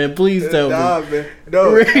you, man. Please tell me. Nah, man. No,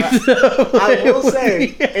 Rick, I will say,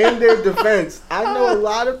 in their defense, I know a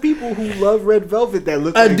lot of people who love red velvet that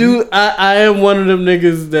look like you. I am one of them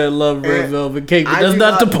niggas that love red velvet cake, but that's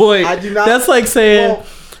not the point. I do not. That's like saying... Well,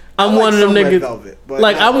 I'm one of them niggas. Velvet,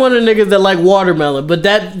 I'm one of the niggas that like watermelon, but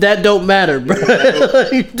that don't matter, bro.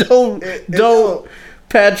 Like, don't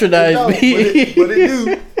patronize me. But it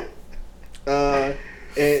do.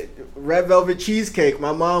 And red velvet cheesecake.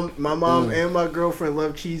 My mom and my girlfriend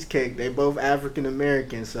love cheesecake. They both African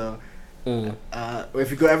American, so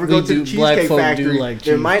if you ever go to the Cheesecake Factory,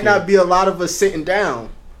 there might not be a lot of us sitting down.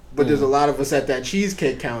 But there's a lot of us at that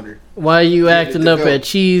cheesecake counter. Why are you acting up at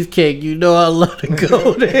cheesecake? You know I love to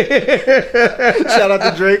go there. Shout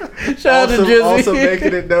out to Drake. Shout out to Drizzy. Also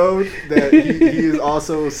making it known that he is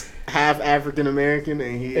also half African American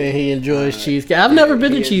and he enjoys cheesecake. I've never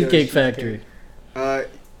been to Cheesecake Factory.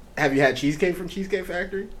 Have you had cheesecake from Cheesecake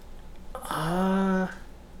Factory?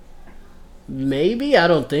 Maybe. I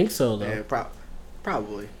don't think so though. Yeah,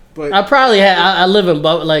 probably. But I probably have. I live in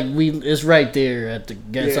it's right there at the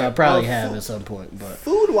so I probably have at some point. But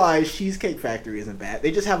food wise, Cheesecake Factory isn't bad.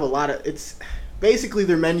 They just have a lot of. It's basically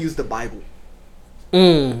their menu's the Bible.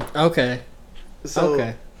 Okay.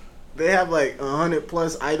 So they have like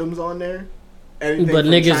 100+ items on there. But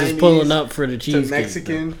niggas Chinese is pulling up for the cheesecake. To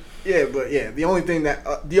Mexican. Though. Yeah, but the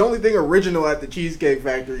only thing original at the Cheesecake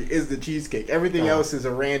Factory is the cheesecake. Everything else is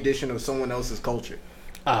a rendition of someone else's culture.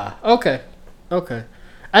 Okay.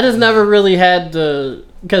 I just never really had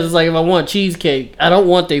because it's like if I want cheesecake, I don't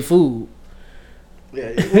want their food.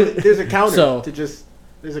 Yeah, there's a counter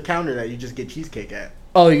there's a counter that you just get cheesecake at.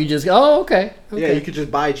 Oh, okay. Yeah, you could just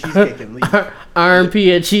buy cheesecake and leave.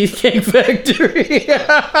 R&P at Cheesecake Factory.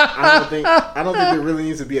 I don't think there really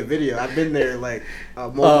needs to be a video. I've been there like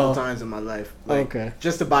multiple times in my life.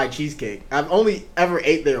 Just to buy cheesecake. I've only ever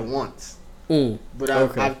ate there once. But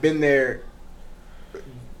I've been there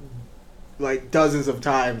like dozens of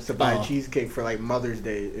times to buy cheesecake for like Mother's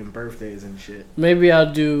Day and birthdays and shit. Maybe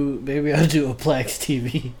I'll do a Plex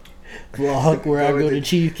TV vlog where I go to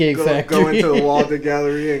Cheesecake Factory. Go into the Walden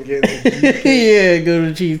Gallery and get into cheesecake. Yeah, go to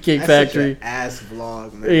the Cheesecake Factory. That's such an ass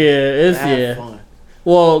vlog, man. Yeah, it's fun.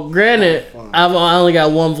 Well, granted, I only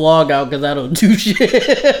got one vlog out because I don't do shit.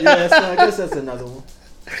 Yeah, so I guess that's another one.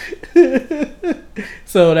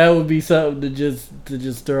 So that would be something to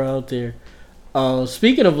just throw out there.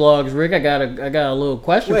 Speaking of vlogs, Rick, I got a little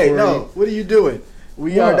question for you. Wait, no. What are you doing?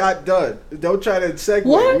 We are not done. Don't try to segue.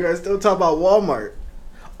 What? We are still talking about Walmart.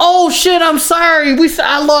 Oh shit! I'm sorry. We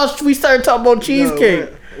started talking about cheesecake.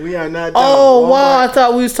 No, we are not done. Oh wow! I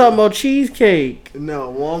thought we was talking about cheesecake.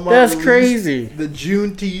 No, Walmart. That's crazy. The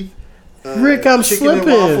Juneteenth. Rick, I'm chicken slipping.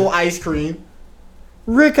 And waffle ice cream.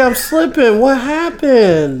 Rick, I'm slipping. What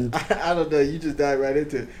happened? I don't know. You just died right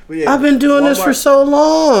into it. But yeah, I've been doing this for so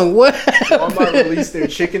long. What happened? Walmart released their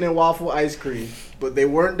chicken and waffle ice cream, but they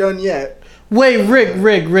weren't done yet. Wait,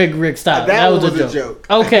 Rick, stop. That was a joke.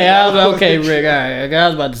 Okay, okay, Rick. All right, I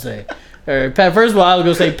was about to say. All right, Pat. First of all, I was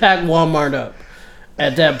gonna say pack Walmart up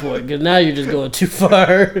at that point because now you're just going too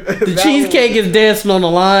far. The cheesecake is dancing on the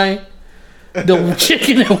line. The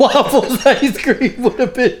chicken and waffles ice cream would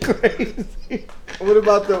have been crazy. What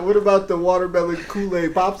about the watermelon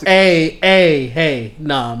Kool-Aid popsicle? Hey,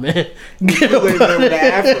 nah, man. Kool-Aid man with an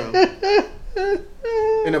afro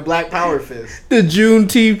and a black power fist. The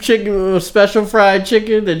Juneteenth chicken, special fried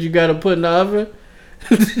chicken that you gotta put in the oven.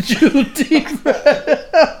 The Juneteenth.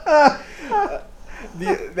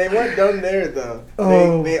 They weren't done there though.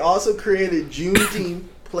 They also created Juneteenth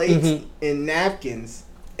plates and napkins,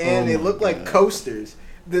 and they look like coasters.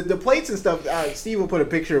 The plates and stuff. Steve will put a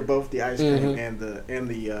picture of both the ice cream and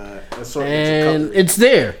the assortments. And it's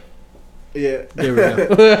there. Yeah, there we go.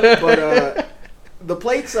 But the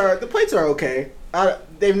plates are okay.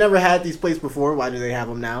 They've never had these plates before. Why do they have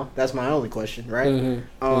them now? That's my only question, right?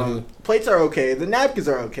 Plates are okay. The napkins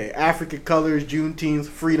are okay. African colors, Juneteenth,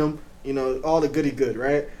 freedom. You know, all the goody good,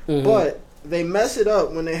 right? But they mess it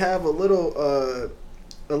up when they have a little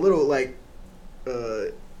like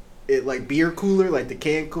beer cooler, like the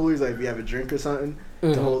can coolers, like if you have a drink or something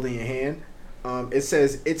to hold in your hand. It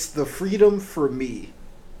says it's the freedom for me.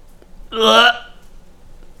 I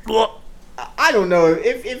don't know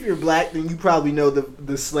if you're black, then you probably know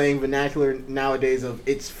the slang vernacular nowadays of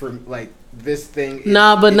it's for like this thing.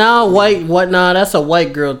 Nah, but now that's a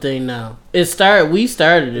white girl thing now. We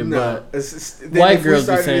started it, but white girls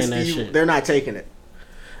be saying that shit. They're not taking it.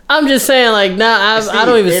 I'm just saying, like, now I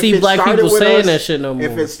don't even see black people saying that shit no more.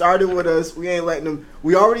 If it started with us, we ain't letting them.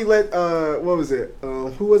 We already let what was it?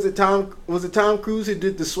 Who was it? Was it Tom Cruise who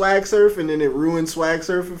did the swag surf and then it ruined swag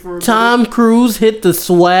surfing for a Tom minute? Cruise hit the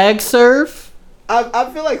swag surf? I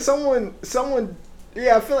feel like someone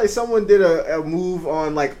did a move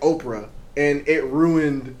on like Oprah and it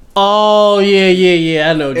ruined. Oh yeah.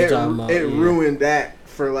 I know what you're talking about. It ruined that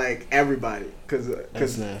for like everybody.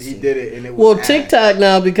 Because he did it and it was well TikTok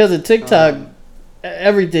now, because of TikTok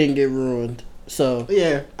everything get ruined, so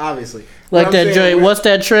yeah, obviously, like that joint. What's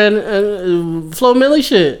that trend? Flo Milli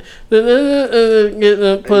shit. Getting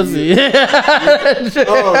a pussy. Oh,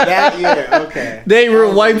 that, yeah,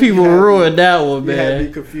 okay. White people ruined that one, man. You had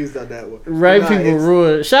me confused on that one. Right, people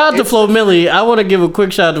ruined. Shout out to Flo Milli. I want to give a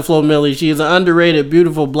quick shout out to Flo Milli. She is an underrated,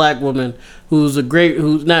 beautiful black woman who's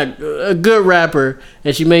not a good rapper,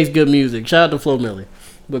 and she makes good music. Shout out to Flo Milli.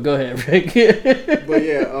 But go ahead, Rick. But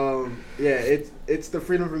it's the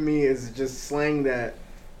freedom for me is just slang that.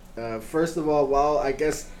 First of all, while I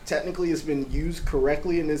guess technically it's been used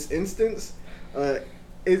correctly in this instance,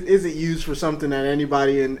 is it used for something that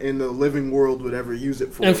anybody in the living world would ever use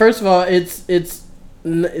it for? And first of all, it's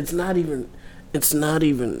not even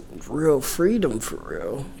real freedom for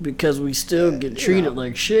real, because we still get treated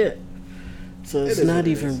like shit. So it's not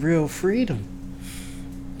even real freedom.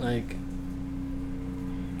 Like,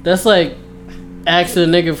 that's like asking a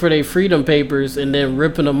nigga for their freedom papers and then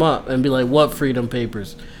ripping them up and be like, what freedom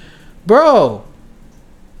papers? Bro,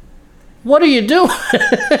 what are you doing?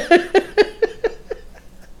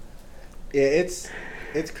 Yeah, it's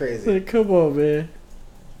crazy. Like, come on, man.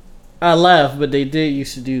 I laugh, but they did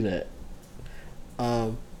used to do that.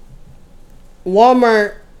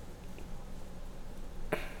 Walmart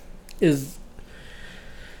is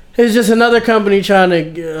just another company trying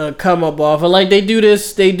to come up off. And like they do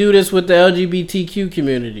this with the LGBTQ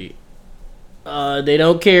community. They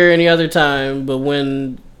don't care any other time, but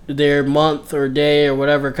when their month or day or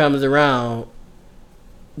whatever comes around,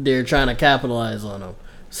 they're trying to capitalize on them.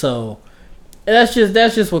 So that's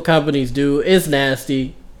just what companies do. It's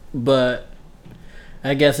nasty, but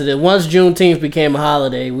I guess it is. Once Juneteenth became a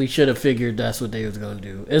holiday, we should have figured that's what they was going to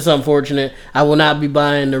do. It's unfortunate. I will not be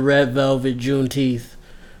buying the red velvet Juneteenth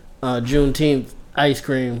ice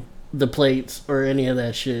cream, the plates, or any of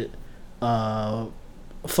that shit. Fuck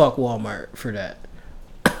Walmart for that.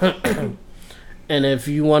 And if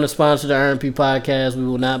you want to sponsor the RMP podcast, we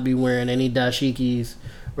will not be wearing any dashikis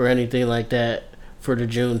or anything like that for the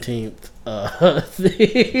Juneteenth.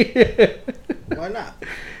 Why not?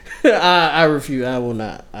 I refuse. I will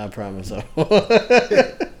not. I promise. So.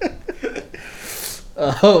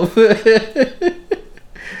 All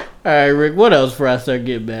right, Rick. What else before I start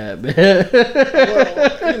getting mad, man?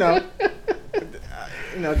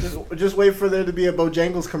 Well, just wait for there to be a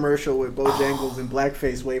Bojangles commercial with Bojangles in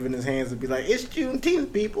blackface waving his hands and be like, "It's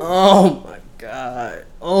Juneteenth, people." Oh my god!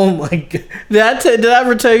 Did I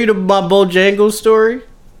ever tell you my Bojangles story?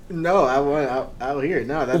 No, I'll hear it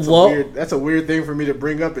now. That's a weird thing for me to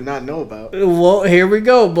bring up and not know about. Well, here we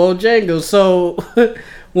go, Bojangles. So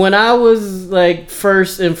when I was like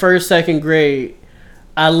second grade,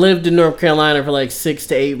 I lived in North Carolina for like 6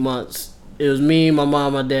 to 8 months. It was me, my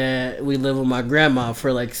mom, my dad. We lived with my grandma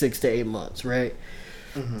for like 6 to 8 months, right?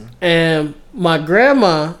 Mm-hmm. And my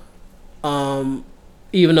grandma,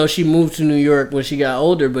 even though she moved to New York when she got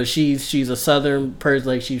older, but she's a Southern person.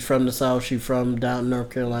 Like, she's from the South. She's from down in North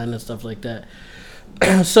Carolina and stuff like that.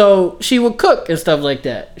 So she would cook and stuff like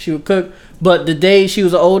that. She would cook, but the day she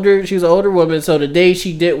was an older woman. So the day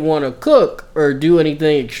she didn't want to cook or do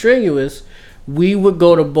anything extraneous, we would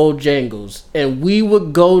go to Bojangles, and we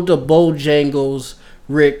would go to Bojangles,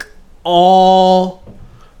 Rick, all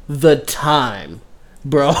the time,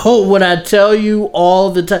 bro. When I tell you, all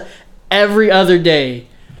the time, every other day,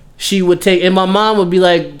 she would take, and my mom would be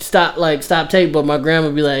like, stop taking, but my grandma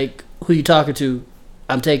would be like, who you talking to?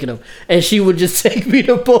 I'm taking them. And she would just take me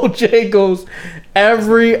to Bojangles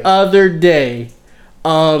every other day.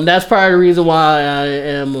 That's part of the reason why I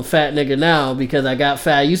am a fat nigga now, because I got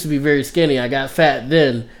fat. I used to be very skinny. I got fat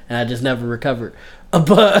then, and I just never recovered.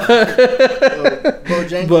 But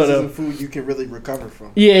Bojangles isn't food you can really recover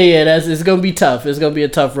from. Yeah, it's gonna be tough. It's gonna be a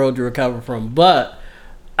tough road to recover from. But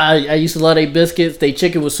I used to love their biscuits. Their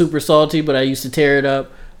chicken was super salty, but I used to tear it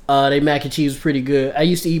up. Their mac and cheese was pretty good. I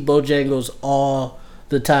used to eat Bojangles all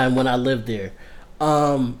the time when I lived there.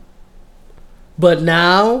 But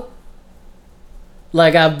now,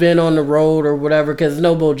 like, I've been on the road or whatever, because there's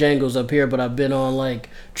no Bojangles up here, but I've been on like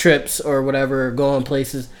trips or whatever, or going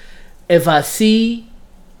places. If I see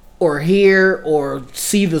or hear or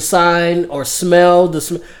see the sign or smell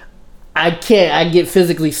I can't. I get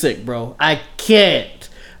physically sick, bro. I can't.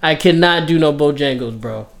 I cannot do no Bojangles,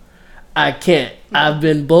 bro. I can't. I've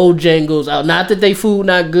been Bojangles out. Not that they food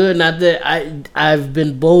not good. Not that I've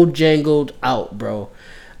been Bojangled out, bro.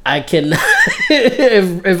 I cannot.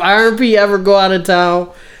 if Iron P ever go out of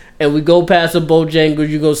town and we go past a Bojangles,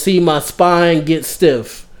 you go see my spine get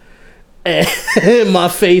stiff and my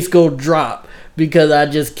face go drop, because I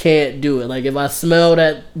just can't do it. Like, if I smell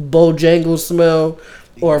that Bojangles smell,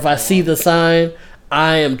 or if I see the sign,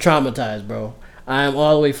 I am traumatized, bro. I am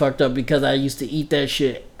all the way fucked up, because I used to eat that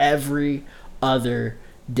shit every other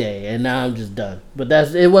day, and now I'm just done. But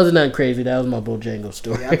it wasn't nothing crazy. That was my Bojangles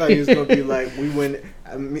story. Yeah, I thought he was gonna be like,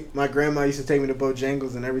 my grandma used to take me to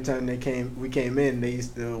Bojangles, and every time we came in,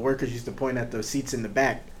 the workers used to point at the seats in the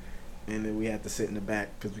back, and then we had to sit in the back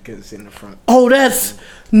because we couldn't sit in the front. Oh, that's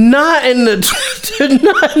not in the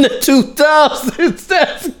 2000s.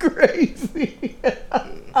 That's crazy.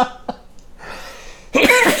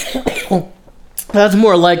 That's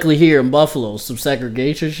more likely here in Buffalo. Some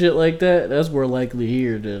segregation shit like that. That's more likely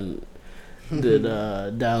here than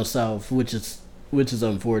down south, which is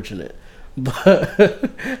unfortunate.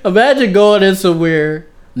 But imagine going in somewhere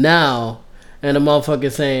now and a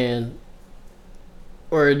motherfucker saying,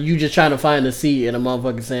 or you just trying to find a seat and a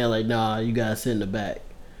motherfucker saying like, nah, you gotta sit in the back,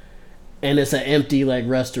 and it's an empty like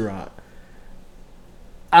restaurant.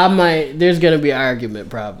 There's gonna be an argument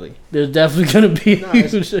probably. There's definitely gonna be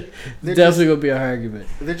gonna be an argument.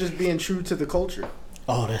 They're just being true to the culture.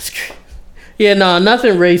 Oh, that's great. Yeah, no,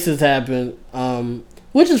 nothing racist happened.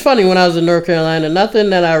 Which is funny, when I was in North Carolina, nothing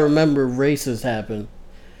that I remember racist happened.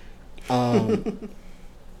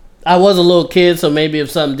 I was a little kid, so maybe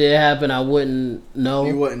if something did happen, I wouldn't know.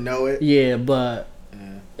 You wouldn't know it? Yeah, but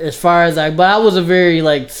as far as but I was a very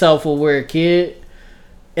like self-aware kid.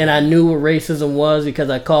 And I knew what racism was because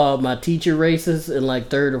I called my teacher racist in like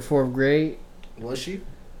 3rd or 4th grade. Was she?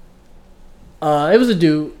 It was a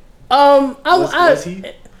dude. Was he?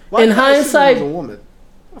 In hindsight, it was a woman.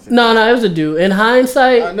 No, it was a dude. In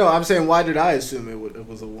hindsight, no, I'm saying, why did I assume it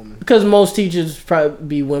was a woman? Because most teachers probably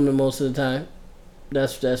be women most of the time.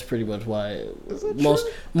 That's pretty much why.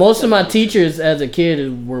 Most of my teachers as a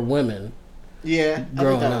kid were women. Yeah,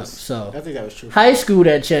 growing up. So I think that was true. High school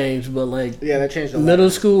that changed, but like that changed a lot.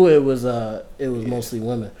 Middle school it was mostly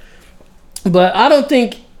women. But I don't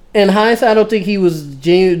think, in hindsight, I don't think he was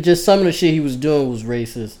genuine. Just some of the shit he was doing was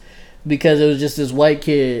racist, because it was just this white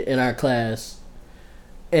kid in our class,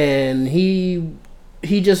 and he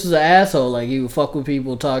just was an asshole. Like, he would fuck with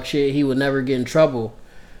people, talk shit. He would never get in trouble,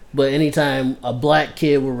 but anytime a black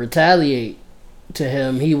kid would retaliate to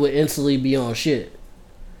him, he would instantly be on shit.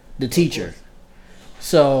 The teacher.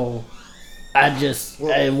 So,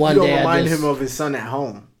 and one day remind him of his son at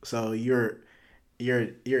home. So you're a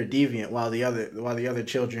deviant, while the other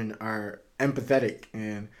children are empathetic,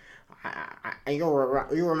 and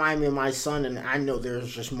you remind me of my son, and I know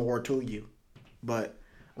there's just more to you. But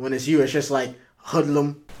when it's you, it's just like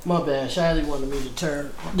hoodlum. My bad. Shiley wanted me to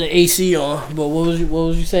turn the AC on. But what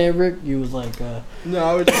was you saying, Rick? You was like, no,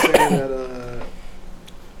 I was just saying that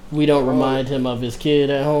we don't remind him of his kid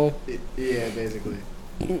at home. Yeah, basically.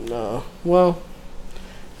 No, well,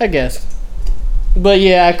 I guess. But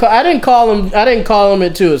yeah, I didn't call him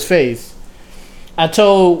it to his face.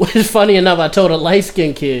 It's funny enough, I told a light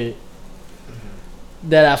skinned kid,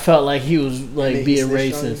 that I felt like he was like being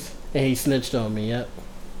racist, and he snitched on me. Yep.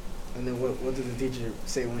 And then what did the teacher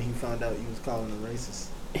say when he found out you was calling him racist?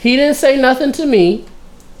 He didn't say nothing to me.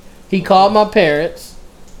 He called my parents.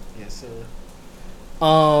 Yes, sir.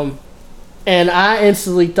 And I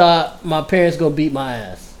instantly thought my parents gonna beat my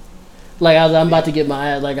ass. Like I'm about to get my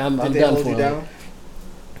ass. Like I'm done hold for you it. Down?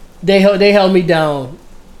 They held me down.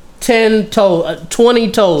 20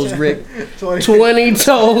 toes, Rick. 20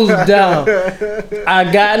 toes down.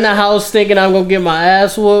 I got in the house thinking I'm gonna get my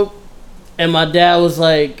ass whooped, and my dad was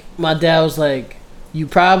like, "You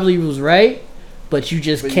probably was right, but you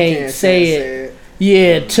just can't say it."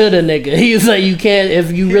 Yeah, to the nigga. He was like, "You can't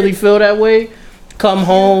if you really feel that way. Come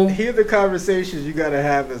home." Hear the conversations you gotta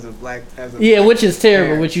have as a black which is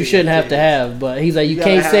terrible, which you shouldn't have to have. But he's like, you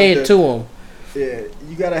can't say it to him. Yeah,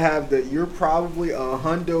 you gotta have the. You're probably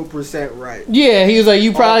 100% right. Yeah, he was like,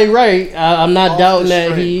 you probably right. I'm not doubting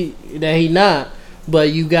that he not.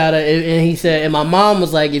 But you gotta. And he said, and my mom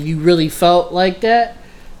was like, if you really felt like that,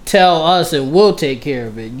 tell us and we'll take care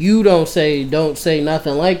of it. You don't say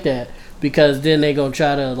nothing like that, because then they gonna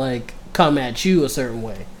try to like come at you a certain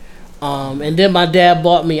way. And then my dad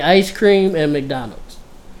bought me ice cream and McDonald's.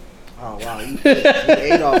 Oh wow, you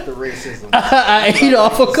ate off the racism. I ate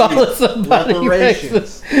off of calling somebody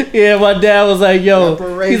racist. Yeah, my dad was like, "Yo,"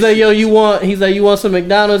 he's like, "Yo, you want some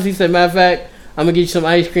McDonald's?" He said, "Matter of fact, I'm gonna get you some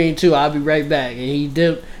ice cream too. I'll be right back." And he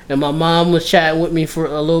did. And my mom was chatting with me for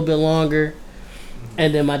a little bit longer,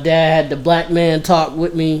 and then my dad had the black man talk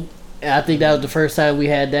with me. And I think that was the first time we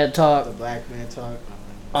had that talk. The black man talk.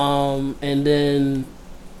 And then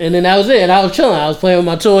that was it. And I was chilling. I was playing with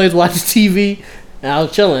my toys, watching TV. And I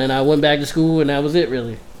was chilling, and I went back to school, and that was it,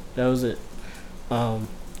 really. That was it. I'm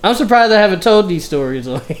surprised I haven't told these stories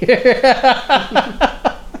on here.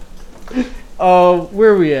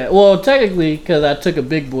 Where are we at? Well, technically, because I took a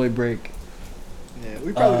big boy break. Yeah,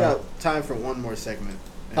 we probably got time for one more segment.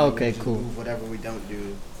 Okay, cool. Move whatever we don't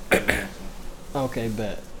do. Okay,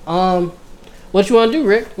 bet. What you want to do,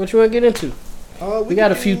 Rick? What you want to get into? We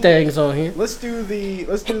got a few things on here. Let's do the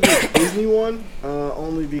Disney one,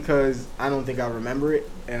 only because I don't think I'll remember it,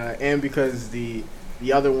 and because the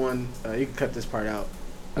other one, you can cut this part out.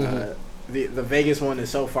 The Vegas one is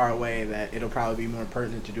so far away that it'll probably be more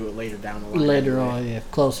pertinent to do it later down the line. Later on, yeah,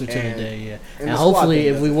 closer to the day, yeah. And hopefully,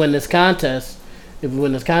 if we win this contest,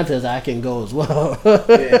 I can go as well.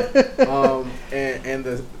 Yeah. And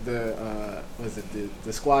the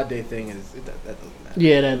squad day thing is that doesn't matter.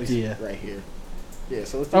 Yeah, that's right here. Yeah,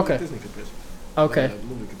 so let's do Disney comparison. Okay.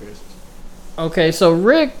 Movie comparisons. Okay, so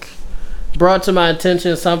Rick brought to my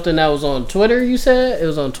attention something that was on Twitter. You said it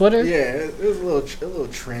was on Twitter. Yeah, it was a little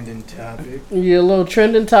trending topic. Yeah, a little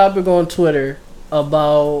trending topic on Twitter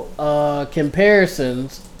about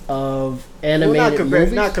comparisons of animated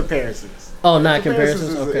movies. Not comparisons. Oh, not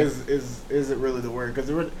comparisons. Okay. Isn't really the word, because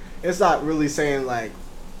it's not really saying like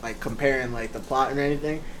comparing like the plot or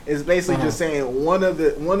anything. It's basically just saying one of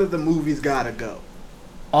the movies gotta go.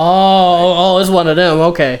 Oh, it's one of them.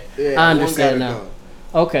 Okay, yeah, I understand now.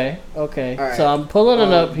 Go. Okay. Right. So I'm pulling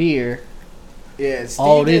it up here. Yeah.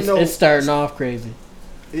 Steve it's starting off crazy.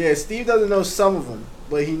 Yeah, Steve doesn't know some of them,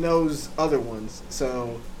 but he knows other ones.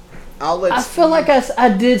 So I'll let. I feel like I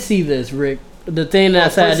did see this, Rick. The thing that I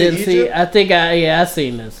said I didn't see. I think I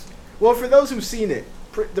seen this. Well, for those who've seen it,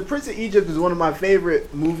 The Prince of Egypt is one of my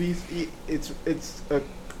favorite movies. It's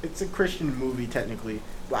a Christian movie technically,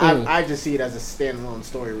 but I just see it as a standalone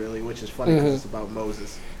story, really, which is funny because it's about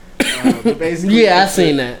Moses. But basically, I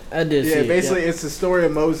seen that. I did. Yeah, basically, it's the story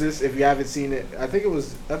of Moses. If you haven't seen it, I think it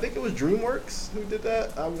was DreamWorks who did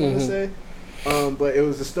that. I want to say, but it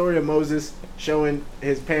was the story of Moses showing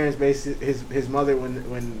his parents, basically his mother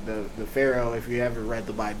when the Pharaoh. If you ever read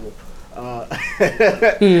the Bible.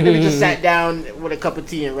 He just sat down with a cup of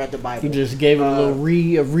tea and read the Bible. He just gave him a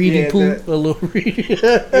reading poop.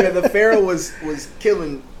 Yeah, the Pharaoh was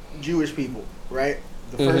killing Jewish people, right?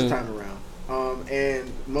 The first time around.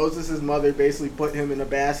 And Moses' mother basically put him in a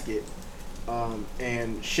basket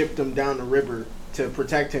and shipped him down the river to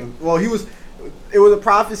protect him. Well, it was a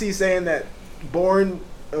prophecy saying that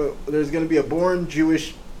there's going to be a born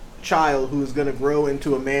Jewish child who's going to grow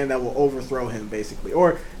into a man that will overthrow him, basically,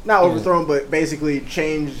 or not overthrow him, but basically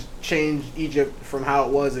change Egypt from how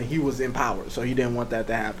it was, and he was in power, so he didn't want that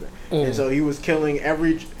to happen. And so he was killing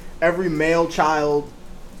every male child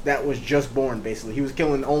that was just born. Basically, he was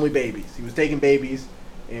killing only babies. He was taking babies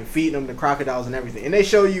and feeding them to crocodiles and everything. And they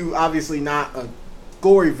show you obviously not a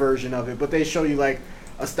gory version of it, but they show you like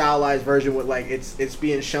a stylized version with like it's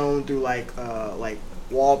being shown through like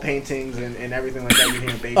wall paintings and everything like that. You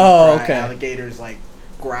hear babies cry, alligators like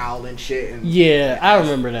growl and shit. And I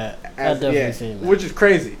remember that. I definitely seen that. Which is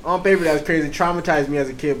crazy. On paper, that's crazy. Traumatized me as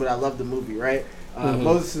a kid, but I love the movie, right?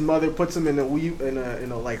 Moses' mother puts him in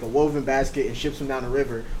a like a woven basket and ships him down the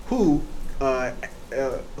river. Who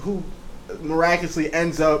miraculously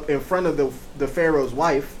ends up in front of the Pharaoh's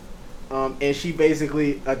wife, and she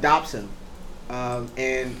basically adopts him.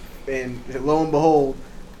 And lo and behold,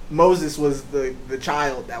 Moses was the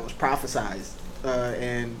child that was prophesized,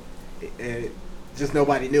 and just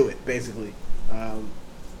nobody knew it, basically.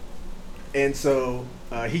 And so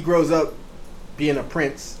he grows up being a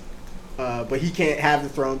prince, but he can't have the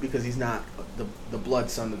throne because he's not the blood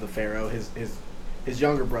son of the Pharaoh. His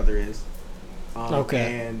younger brother is.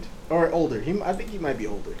 Or older. I think he might be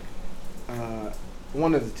older.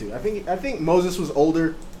 One of the two. I think Moses was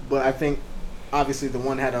older, but I think obviously the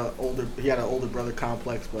one had an older brother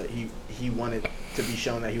complex, but he wanted to be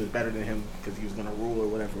shown that he was better than him because he was going to rule or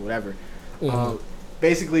whatever.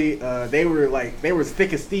 Basically, they were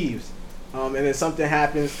thick as thieves. And then something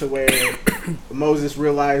happens to where Moses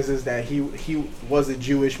realizes that he was a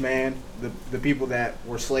Jewish man. The people that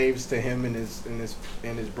were slaves to him and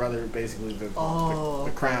his brother, basically the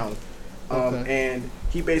crown. And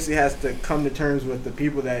he basically has to come to terms with the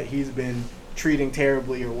people that he's been treating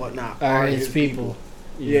terribly or whatnot. Are his people.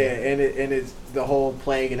 Yeah, and it's the whole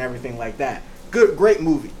plague and everything like that. Great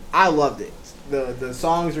movie. I loved it. The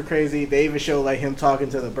songs are crazy. They even show like him talking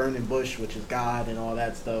to the burning bush, which is God and all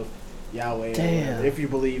that stuff. Yahweh, if you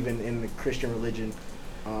believe in the Christian religion,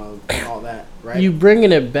 and all that, right? You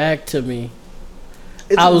bringing it back to me.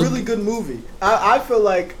 It's a really good movie. I feel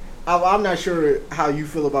like I'm not sure how you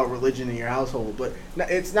feel about religion in your household, but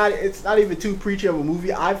it's not even too preachy of a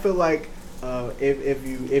movie. I feel like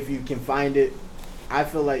if you can find it, I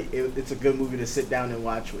feel like it's a good movie to sit down and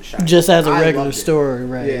watch with Shai. Just as a regular story,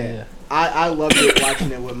 right? Yeah. I loved it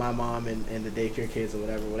watching it with my mom and the daycare kids or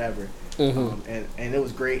whatever. And it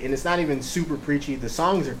was great. And it's not even super preachy. The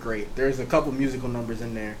songs are great. There's a couple musical numbers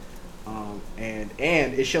in there. And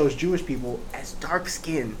it shows Jewish people as dark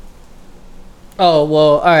skin. Oh,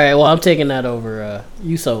 well, all right. Well, I'm taking that over.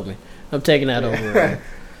 You sold me. I'm taking that over.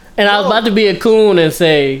 And I was about to be a coon and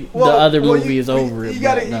say the other movie is over. You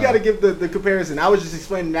gotta give the comparison. I was just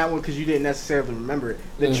explaining that one because you didn't necessarily remember it.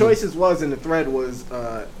 The choices was in the thread was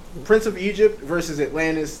Prince of Egypt versus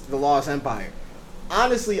Atlantis, the Lost Empire.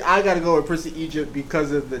 Honestly, I gotta go with Prince of Egypt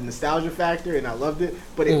because of the nostalgia factor, and I loved it.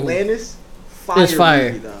 But Atlantis, it's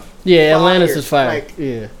fire. Movie, though. Yeah, Atlantis is fire.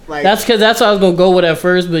 That's because that's what I was gonna go with at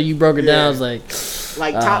first, but you broke it down. I was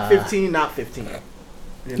like top 15, not 15.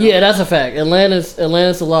 You know? Yeah, that's a fact. Atlantis, the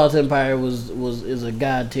Lost Empire is a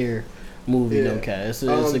god tier movie. Yeah. Okay, it's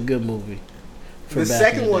a good movie. The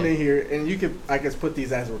second one in here, and you could I guess put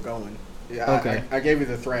these as we're going. Yeah, okay. I gave you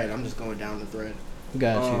the thread. I'm just going down the thread.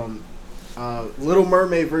 Got you. Little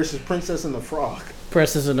Mermaid versus Princess and the Frog.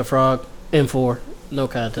 Princess and the Frog in 4, no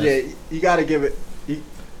contest. Yeah, you got to give it.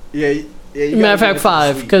 Matter of fact,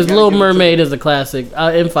 5 because Little Mermaid is a classic.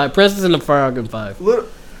 In 5, Princess and the Frog in 5.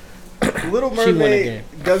 Little Mermaid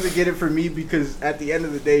doesn't get it for me because at the end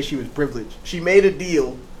of the day, she was privileged. She made a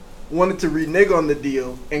deal, wanted to renege on the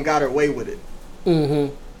deal, and got her way with it.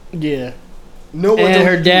 Yeah. And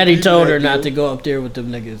her daddy told her not to go up there with them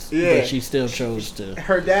niggas. Yeah. But she still chose to.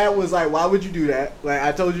 Her dad was like, "Why would you do that? Like,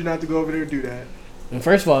 I told you not to go over there and do that." And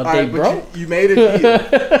first of all, they broke. You made a deal,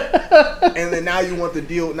 and then now you want the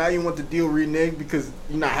deal. Now you want the deal reneged because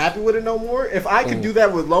you're not happy with it no more. If I could do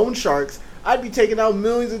that with loan sharks, I'd be taking out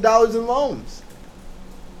millions of dollars in loans.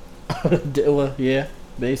 Well, yeah,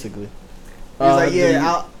 basically. He's like,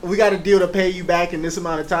 we got a deal to pay you back in this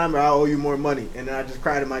amount of time, or I owe you more money. And then I just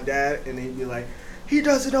cry to my dad, and he'd be like, he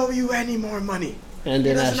doesn't owe you any more money. And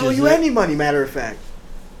then he doesn't owe you any money, matter of fact.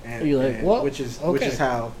 And you're like, what? Which is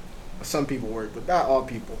how some people work, but not all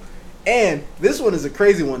people. And this one is a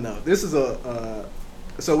crazy one, though. This is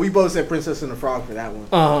so we both said Princess and the Frog for that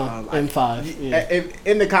one. And 5. Yeah.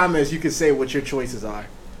 In the comments, you can say what your choices are.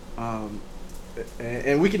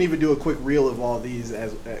 And we can even do a quick reel of all these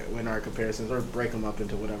as in our comparisons, or break them up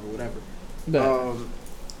into whatever.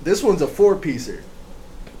 This one's a 4-piecer.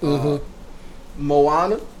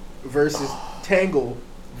 Moana versus Tangle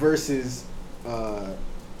versus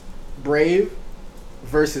Brave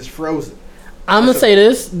versus Frozen. I'm gonna say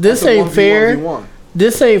this ain't fair.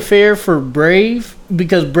 This ain't fair for Brave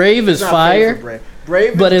because Brave is fire.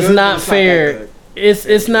 Brave, but it's not fair.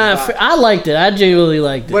 It's not fair. I liked it. I genuinely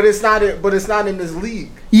liked it. But it's not in this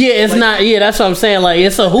league. Yeah, it's not. Yeah, that's what I'm saying. Like,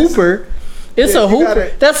 it's a hooper. It's a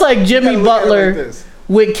hooper. That's like Jimmy Butler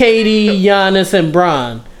with KD, Giannis, and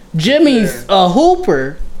Bron. Jimmy's a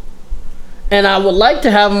hooper, and I would like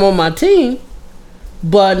to have him on my team.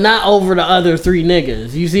 but not over the other 3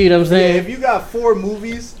 niggas. You see what I'm saying? Yeah, if you got 4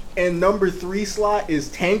 movies and number 3 slot is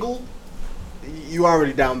Tangled, you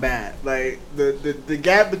already down bad. Like the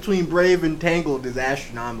gap between Brave and Tangled is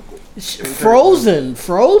astronomical. Frozen,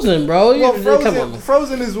 bro. Well,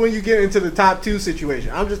 Frozen is when you get into the top 2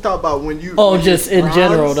 situation. I'm just talking about when you. Oh, just in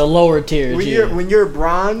general, the lower tiers. When you're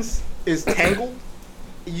bronze is Tangled,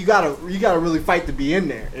 you gotta really fight to be in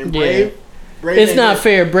there. And Brave. It's not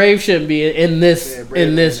fair. Brave shouldn't be in this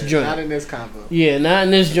joint. Not in this combo. Yeah, not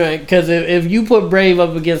in this joint. Because if you put Brave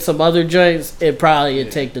up against some other joints, it probably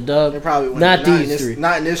would take the dub. It probably wouldn't. Not these 3.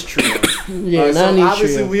 Not in this trio. Not in these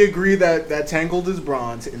obviously trio. we agree that Tangled is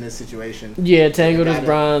bronze in this situation. Yeah, Tangled is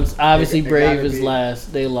bronze. Obviously Brave is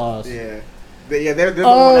last. They lost. Yeah, they're the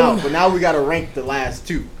one out. But now we got to rank the last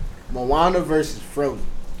 2. Moana versus Frozen.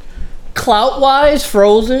 Clout wise,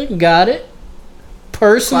 Frozen got it.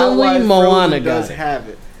 Personally, Moana got it. Have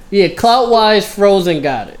it. Yeah, clout wise, Frozen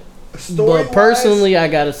got it. But personally, I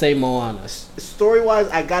gotta say Moana. Story wise,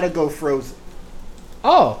 I gotta go Frozen.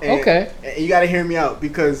 Oh, okay. And you gotta hear me out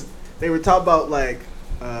because they were talking about like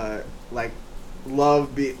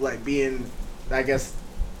love being, I guess,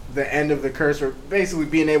 the end of the curse, or basically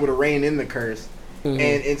being able to reign in the curse. Mm-hmm.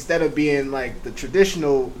 And instead of being like the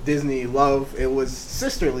traditional Disney love, it was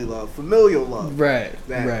sisterly love, familial love. Right.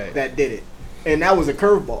 That did it. And that was a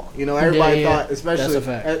curveball. You know, everybody thought, especially,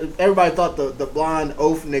 everybody thought the blonde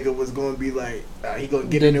oaf nigga was going to be like, he going to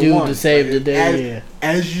get in and one. To save the day,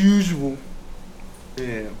 as usual.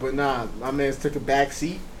 Yeah, but nah, my man's took a back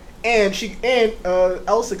seat. And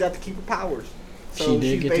Elsa got to keep her powers. So she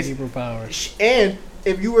did get to keep her powers. And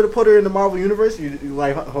if you were to put her in the Marvel Universe, you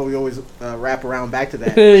like how we always wrap around back to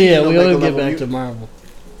that. Yeah, we always get back to Marvel.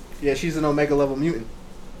 Yeah, she's an Omega level mutant.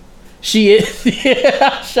 She is.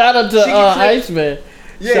 Yeah. Shout out to Iceman.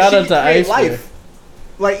 Yeah, shout out to Iceman. Life.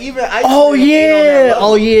 Like even Iceman. Oh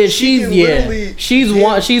yeah. She's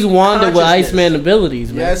Wanda with Iceman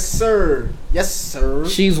abilities, man. Yes, sir.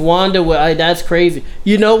 She's Wanda with. That's crazy.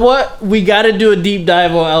 You know what? We got to do a deep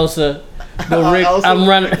dive on Elsa. But Rick,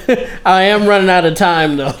 I am running out of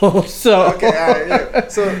time though. So okay, all right, yeah.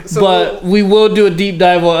 So but we will do a deep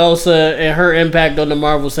dive on Elsa and her impact on the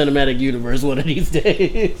Marvel Cinematic Universe one of these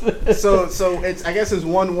days. so I guess it's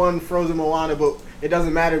 1-1 Frozen Moana, but it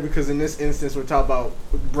doesn't matter because in this instance we're talking about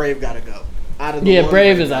Brave gotta go.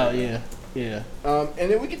 Brave is out. Yeah. And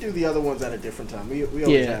then we can do the other ones at a different time. We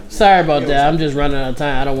always have. Sorry about that. I'm just running out of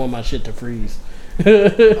time. I don't want my shit to freeze. You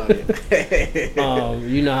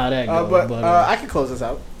know how that goes. But I can close this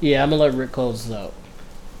out. Yeah, I'm gonna let Rick close this out.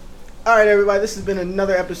 All right, everybody. This has been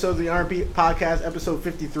another episode of the R&P Podcast, episode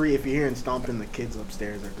 53. If you're hearing stomping, the kids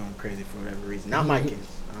upstairs are going crazy for whatever reason. Not my kids.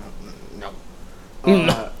 No.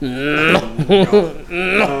 But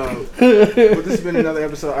this has been another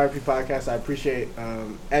episode of R&P Podcast. I appreciate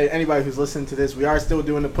anybody who's listening to this. We are still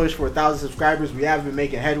doing the push for 1,000 subscribers. We have been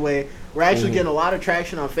making headway. We're actually getting a lot of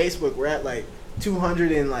traction on Facebook. We're at like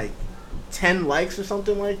 210 likes or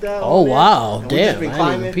something like that. Oh wow! Damn, been I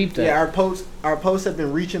climbing. didn't even peep that. Yeah, our posts have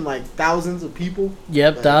been reaching like thousands of people.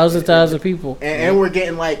 Yep, thousands of people. And we're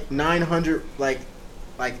getting like 900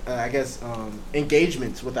 I guess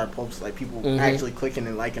engagements with our posts. Like people actually clicking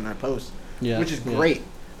and liking our posts, which is great.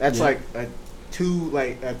 That's like a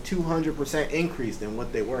 200% increase than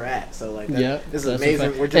what they were at. So like, this is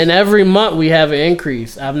amazing. And every month we have an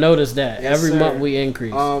increase. I've noticed that every month we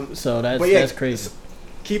increase. So that's crazy.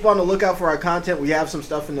 Keep on the lookout for our content. We have some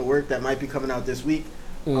stuff in the work that might be coming out this week.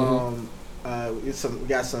 We got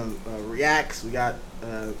some reacts. We got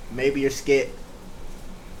maybe your skit.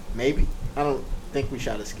 Maybe I don't think we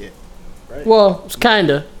shot a skit. Right? Well, it's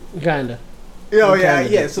kinda.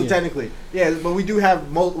 So technically, but we do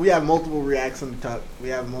have multiple reacts on the tuck. We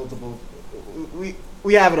have multiple.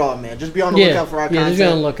 We have it all, man. Just be on the lookout for our content. Yeah, just be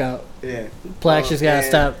on the lookout. Yeah, Plax just gotta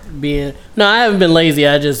stop being. No, I haven't been lazy.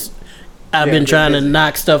 I've been trying to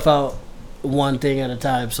knock stuff out one thing at a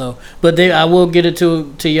time. So, but I will get it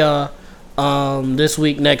to y'all this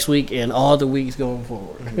week, next week, and all the weeks going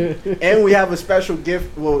forward. And we have a special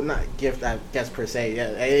gift. Well, not gift, I guess per se.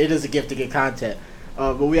 Yeah, it is a gift to get content.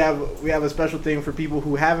 But we have a special thing for people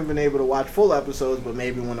who haven't been able to watch full episodes, but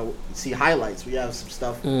maybe want to see highlights. We have some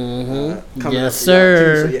stuff coming up for y'all too,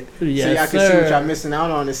 so y'all can see what y'all missing out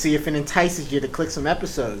on and see if it entices you to click some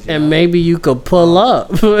episodes. And maybe you could pull up.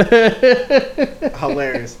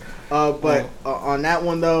 Hilarious. But on that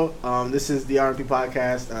one though, this is the R&P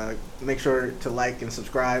Podcast. Make sure to like and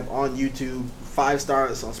subscribe on YouTube. 5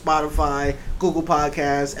 stars on Spotify, Google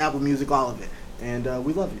Podcasts, Apple Music, all of it. And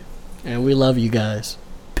we love you. And we love you guys.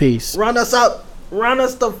 Peace. Run us up. Run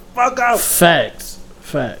us the fuck up. Facts.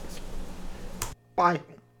 Bye.